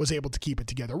Shohei was able to keep it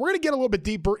together. We're going to get a little bit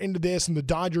deeper into this and the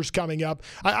Dodgers coming up.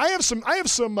 I have some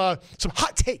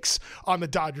hot takes on the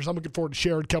Dodgers. I'm looking forward to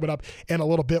sharing coming up in a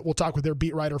little bit. We'll talk with their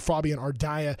beat writer Fabian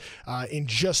Ardaya in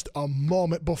just a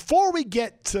moment. Before we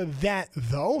get to that,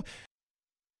 though,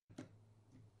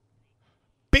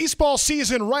 Baseball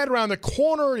season right around the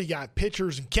corner. You got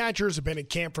pitchers and catchers have been in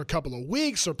camp for a couple of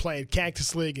weeks. They're playing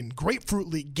Cactus League and Grapefruit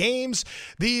League games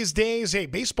these days. Hey,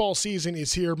 baseball season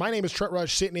is here. My name is Trent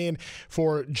Rush, sitting in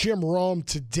for Jim Rome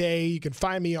today. You can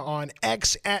find me on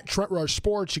X at Trent Rush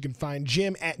Sports. You can find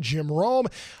Jim at Jim Rome.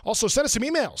 Also, send us some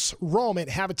emails,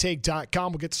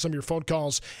 rome@haveatake.com. We'll get to some of your phone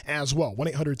calls as well.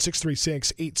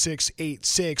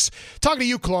 1-800-636-8686. Talking to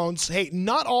you, clones. Hey,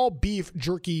 not all beef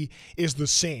jerky is the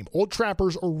same. Old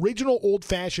Trapper's original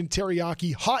old-fashioned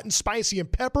teriyaki, hot and spicy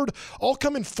and peppered, all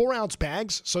come in 4-ounce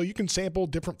bags, so you can sample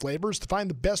different flavors to find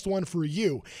the best one for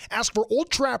you. Ask for Old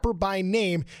Trapper by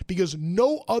name because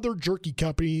no other jerky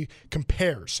company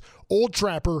compares. Old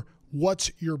Trapper,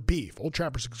 what's your beef? Old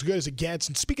Trapper's as good as it gets.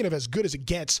 And speaking of as good as it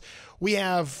gets, we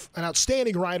have an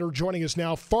outstanding writer joining us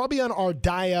now, Fabian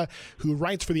Ardaya, who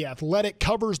writes for The Athletic,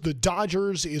 covers the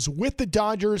Dodgers, is with the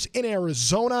Dodgers in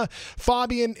Arizona.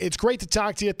 Fabian, it's great to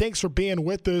talk to you. Thanks for being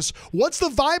with us. What's the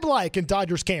vibe like in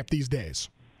Dodgers camp these days?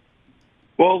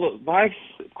 Well, the vibe's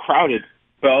crowded,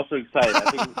 but also excited.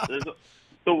 I think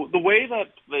the way that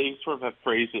they sort of have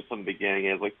phrased it from the beginning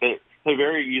is like they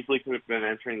very easily could have been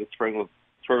entering the spring with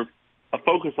sort of a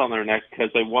focus on their neck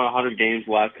because they won 100 games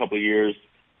the last couple of years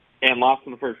and lost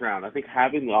in the first round. I think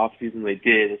having the offseason they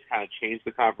did has kind of changed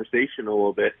the conversation a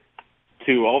little bit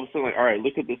to all of a sudden, like, all right,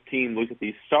 look at this team, look at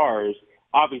these stars.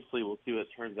 Obviously, we'll see what it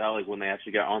turns out like when they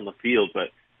actually get on the field. But,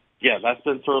 yeah, that's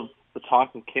been sort of the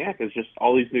talk of camp is just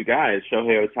all these new guys,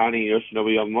 Shohei Ohtani,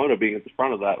 Yoshinobu Yamamoto being at the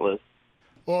front of that list.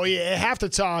 Well, you have to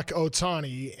talk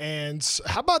Ohtani. And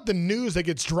how about the news that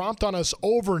gets dropped on us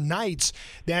overnight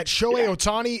that Shohei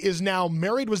Ohtani is now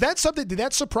married? Was that something? Did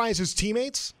that surprise his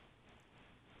teammates?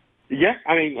 Yeah,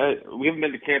 I mean, we haven't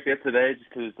been to camp yet today just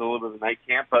because it's a little bit of a night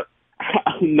camp. But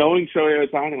knowing Shohei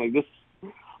Ohtani like this,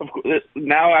 of course,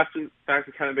 now after the fact,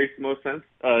 it kind of makes the most sense.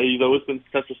 He's always been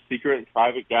such a secret and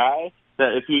private guy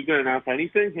that if he was going to announce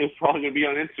anything, he was probably going to be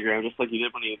on Instagram, just like he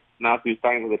did when he announced he was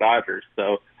signing with the Dodgers.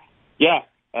 So, yeah.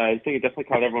 I think it definitely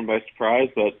caught everyone by surprise,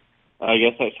 but I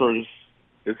guess that sort of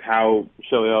is how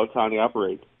Shohei Ohtani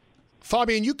operates.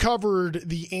 Fabian, you covered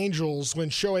the Angels when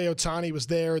Shohei Ohtani was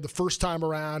there the first time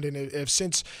around and have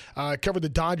since covered the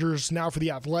Dodgers now for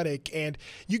The Athletic, and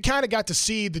you kind of got to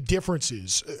see the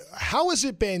differences. How has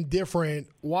it been different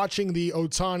watching the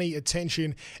Ohtani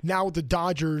attention now with the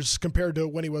Dodgers compared to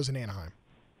when he was in Anaheim?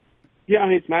 Yeah, I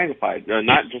mean, it's magnified,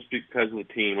 not just because of the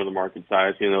team or the market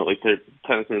size, like they're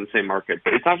technically in the same market,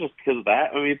 but it's not just because of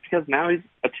that. I mean, it's because now he's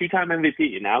a 2-time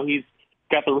MVP. Now he's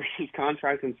got the richest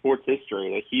contract in sports history.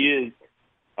 Like, he is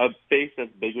a face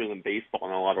that's bigger than baseball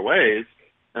in a lot of ways,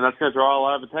 and that's going to draw a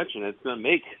lot of attention. It's going to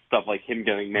make stuff like him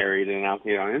getting married and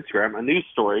announcing it on Instagram a news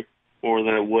story more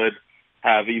than it would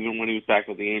have even when he was back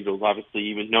with the Angels. Obviously,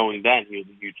 even knowing then he was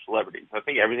a huge celebrity. So I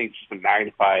think everything's just been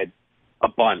magnified a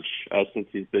bunch since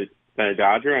he's been a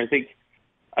Dodger. I think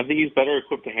he's better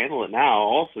equipped to handle it now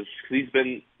also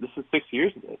because this is 6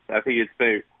 years of this. I think it's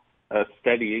been a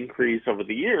steady increase over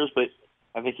the years, but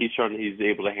I think he's shown he's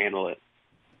able to handle it.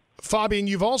 Fabian,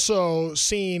 you've also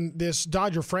seen this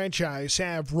Dodger franchise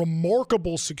have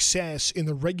remarkable success in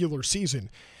the regular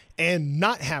season and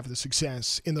not have the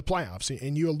success in the playoffs.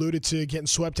 And you alluded to getting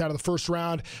swept out of the first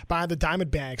round by the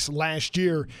Diamondbacks last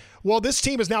year. Well, this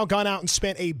team has now gone out and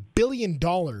spent $1 billion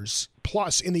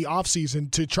plus in the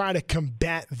offseason to try to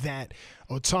combat that.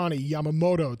 Ohtani,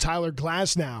 Yamamoto, Tyler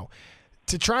Glasnow,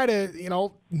 to try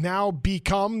to, now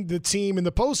become the team in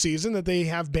the postseason that they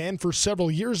have been for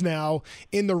several years now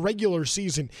in the regular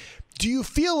season. Do you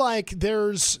feel like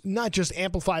there's not just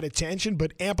amplified attention,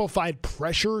 but amplified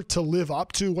pressure to live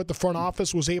up to what the front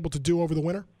office was able to do over the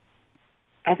winter?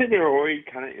 I think they were already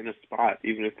kind of in a spot,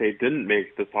 even if they didn't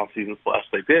make this offseason splash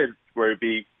they did, where it'd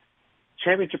be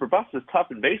championship or bust is tough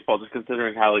in baseball, just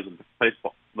considering how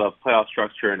the playoff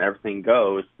structure and everything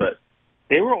goes. But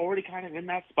they were already kind of in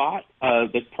that spot.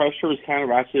 The pressure was kind of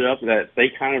ratcheted up that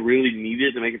they kind of really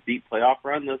needed to make a deep playoff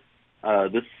run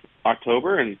this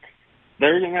October, and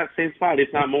they're in that same spot,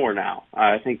 if not more now.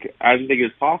 I didn't think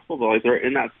it's possible, but they're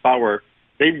in that spot where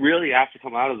they really have to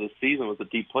come out of the season with a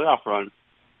deep playoff run.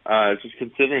 Just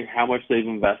considering how much they've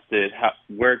invested,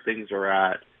 where things are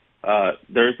at.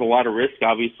 There's a lot of risk,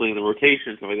 obviously, in the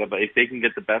rotation, stuff like that. But if they can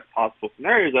get the best possible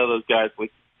scenarios out of those guys,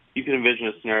 you can envision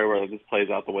a scenario where this plays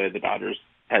out the way the Dodgers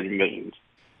had envisioned.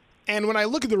 And when I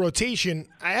look at the rotation,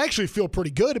 I actually feel pretty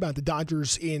good about the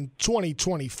Dodgers in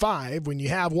 2025 when you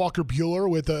have Walker Buehler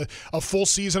with a full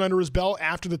season under his belt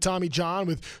after the Tommy John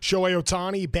with Shohei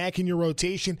Ohtani back in your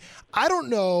rotation. I don't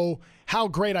know how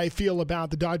great I feel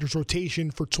about the Dodgers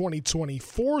rotation for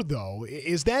 2024, though.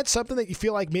 Is that something that you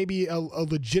feel like maybe a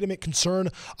legitimate concern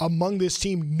among this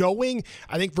team, knowing,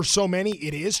 I think for so many,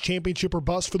 it is championship or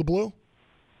bust for the Blue?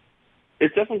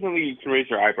 It's definitely something you can raise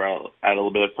your eyebrow at a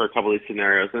little bit for a couple of these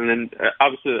scenarios. And then,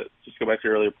 obviously, just go back to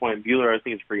your earlier point, Buehler, I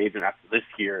think, is a free agent after this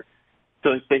year.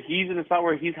 So but he's in a spot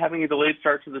where he's having a delayed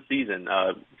start to the season.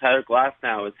 Tyler Glass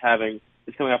now is coming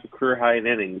off a career high in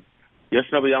innings.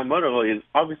 Yoshinobu Yamamoto is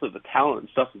obviously the talent and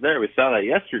stuff is there. We saw that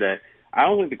yesterday. I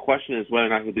don't think the question is whether or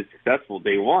not he'll be successful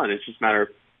day one. It's just a matter of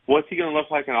what's he going to look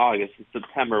like in August and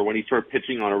September when he's sort of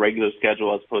pitching on a regular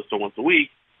schedule as opposed to once a week,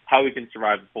 how he can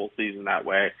survive the full season that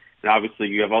way. And obviously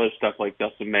you have other stuff like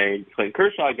Dustin May and Clayton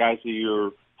Kershaw, guys who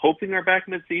you're hoping are back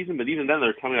mid-season, but even then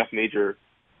they're coming off major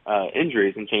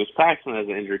injuries, and James Paxton has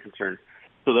an injury concern.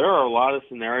 So there are a lot of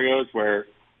scenarios where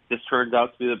this turns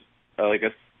out to be like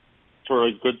a sort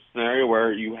of good scenario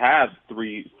where you have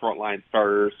three frontline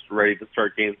starters ready to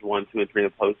start games 1, 2, and 3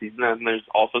 in the postseason. And there's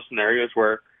also scenarios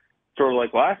where, sort of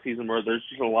like last season, where there's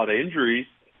just a lot of injuries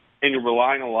and you're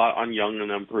relying a lot on young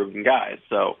and unproven guys.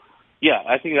 So, yeah,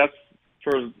 I think that's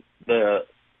sort of the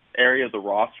area of the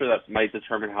roster that might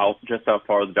determine how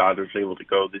far the Dodgers are able to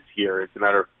go this year. It's a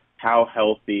matter of how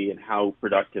healthy and how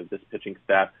productive this pitching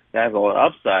staff that has a lot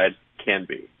of upside can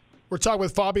be. We're talking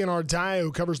with Fabian Ardaya,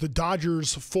 who covers the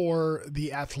Dodgers for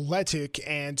The Athletic,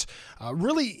 and a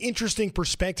really interesting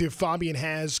perspective Fabian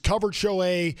has. Covered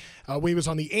Shohei when he was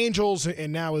on the Angels,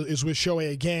 and now is with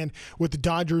Shohei again with the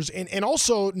Dodgers, and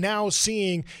also now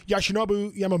seeing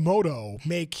Yoshinobu Yamamoto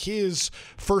make his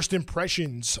first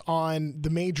impressions on the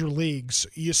major leagues.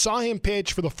 You saw him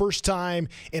pitch for the first time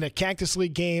in a Cactus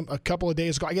League game a couple of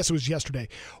days ago. I guess it was yesterday.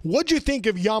 What'd you think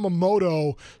of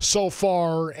Yamamoto so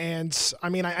far? And, I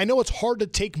mean, I know it's hard to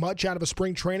take much out of a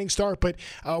spring training start, but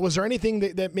was there anything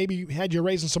that maybe had you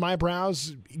raising some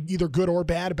eyebrows, either good or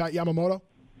bad, about Yamamoto?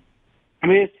 I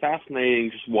mean, it's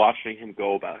fascinating just watching him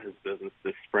go about his business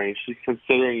this spring. Just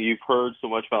considering you've heard so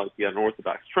much about the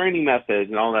unorthodox training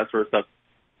methods and all that sort of stuff,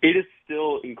 it is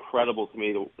still incredible to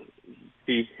me to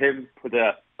see him put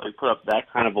up that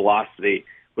kind of velocity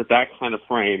with that kind of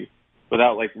frame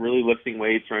without really lifting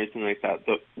weights or anything like that.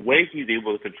 The way he's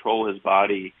able to control his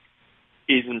body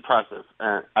is impressive.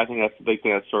 And I think that's the big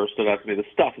thing that sort of stood out to me. The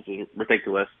stuff is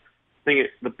ridiculous. I think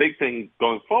the big thing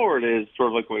going forward is sort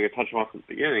of like what we touched on at the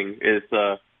beginning is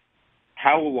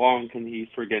how long can he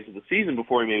sort of get into the season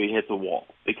before he maybe hits a wall?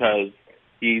 Because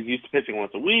he's used to pitching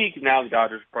once a week. Now the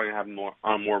Dodgers are probably going to have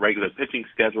on a more regular pitching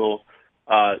schedule.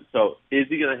 So is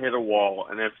he going to hit a wall?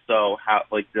 And if so, how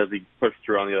does he push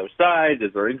through on the other side?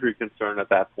 Is there injury concern at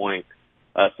that point?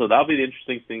 So that'll be the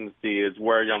interesting thing to see is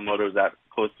where Yamamoto's at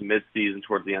close to mid-season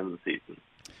towards the end of the season.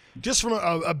 Just from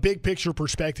a big picture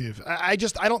perspective, I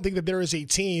don't think that there is a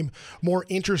team more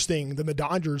interesting than the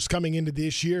Dodgers coming into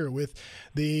this year with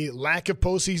the lack of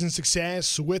postseason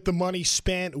success, with the money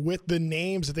spent, with the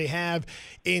names that they have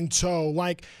in tow.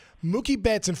 Like Mookie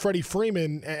Betts and Freddie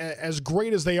Freeman, as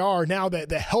great as they are, now that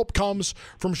the help comes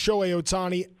from Shohei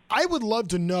Ohtani, I would love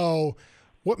to know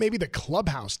what maybe the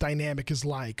clubhouse dynamic is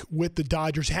like with the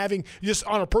Dodgers, having, just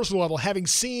on a personal level, having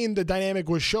seen the dynamic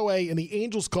with Shohei in the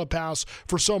Angels clubhouse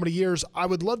for so many years. I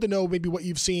would love to know maybe what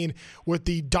you've seen with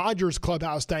the Dodgers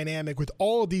clubhouse dynamic with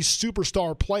all of these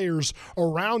superstar players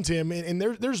around him, and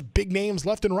there's big names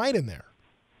left and right in there.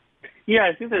 Yeah,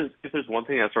 I think if there's one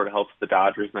thing that sort of helps the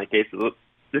Dodgers in that case,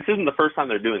 this isn't the first time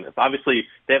they're doing this. Obviously,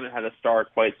 they haven't had a star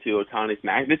quite to Ohtani's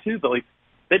magnitude, but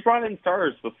they brought in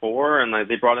stars before, and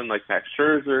they brought in Max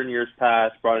Scherzer in years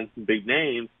past, brought in some big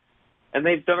names, and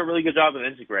they've done a really good job of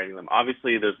integrating them.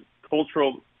 Obviously, there's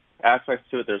cultural aspects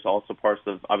to it. There's also parts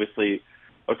of, obviously,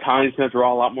 Ohtani's going to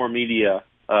draw a lot more media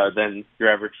than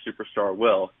your average superstar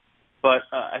will. But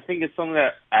I think it's something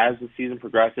that, as the season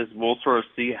progresses, we'll sort of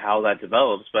see how that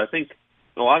develops. But I think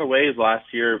in a lot of ways, last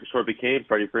year sort of became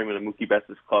Freddie Freeman and Mookie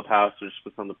Betts' clubhouse, just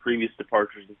with some of the previous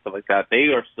departures and stuff like that.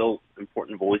 They are still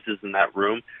important voices in that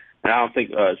room, and I don't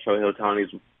think Shohei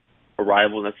Ohtani's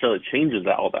arrival necessarily changes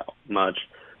that all that much.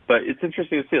 But it's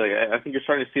interesting to see. I think you're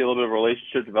starting to see a little bit of a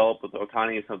relationship develop with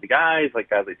Ohtani and some of the guys like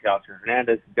Teoscar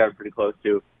Hernandez, who's gotten pretty close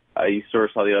to. You sort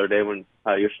of saw the other day when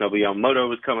Yoshinobu Yamamoto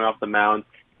was coming off the mound,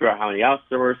 figure out how many outs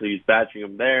there were, so he's badging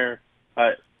him there.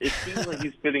 It seems like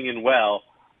he's fitting in well.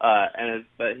 And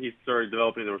that he's sort of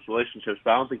developing those relationships,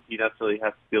 but I don't think he necessarily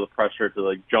has to feel the pressure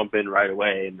to jump in right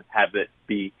away and have it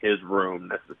be his room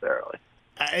necessarily.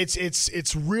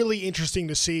 It's really interesting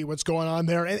to see what's going on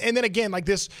there, and then again,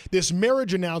 this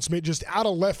marriage announcement just out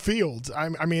of left field.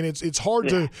 I mean, it's hard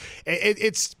to.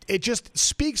 It just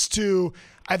speaks to,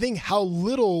 I think, how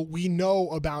little we know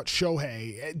about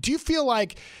Shohei. Do you feel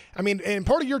like, I mean, and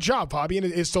part of your job, Fabian,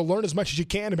 is to learn as much as you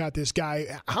can about this guy.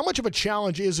 How much of a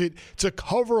challenge is it to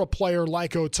cover a player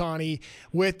like Ohtani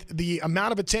with the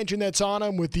amount of attention that's on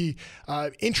him, with the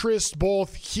interest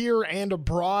both here and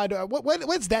abroad?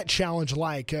 What's that challenge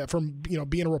like from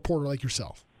being a reporter like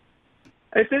yourself?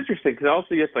 It's interesting because I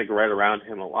also get right around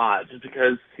him a lot, just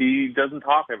because he doesn't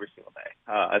talk every single day.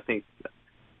 I think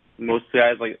most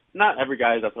guys, not every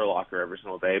guy is at their locker every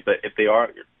single day, but if they are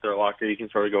at their locker, you can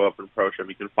sort of go up and approach them.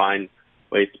 You can find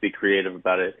ways to be creative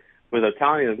about it. With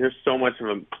Ohtani, there's so much of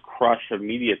a crush of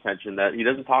media attention that he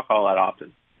doesn't talk all that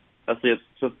often.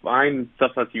 To find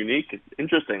stuff that's unique, it's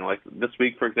interesting. Like this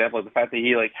week, for example, the fact that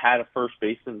he had a first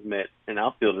baseman's mitt and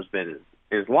outfielder's mitt in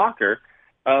his locker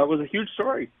was a huge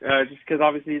story. Just because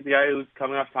obviously he's the guy who's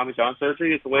coming off Tommy John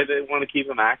surgery. It's the way they want to keep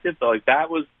him active. So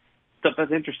that was stuff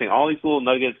that's interesting. All these little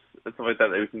nuggets and stuff like that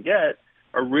we can get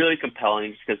are really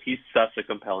compelling, just because he's such a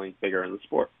compelling figure in the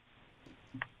sport.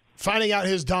 Finding out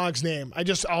his dog's name.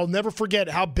 I'll never forget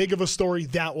how big of a story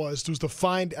that was to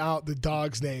find out the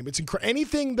dog's name. It's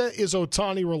anything that is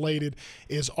Ohtani related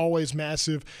is always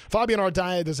massive. Fabian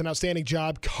Ardaya does an outstanding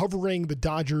job covering the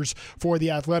Dodgers for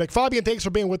The Athletic. Fabian, thanks for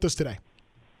being with us today.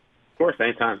 Of course,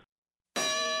 anytime.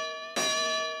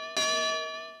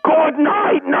 Good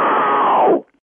night now!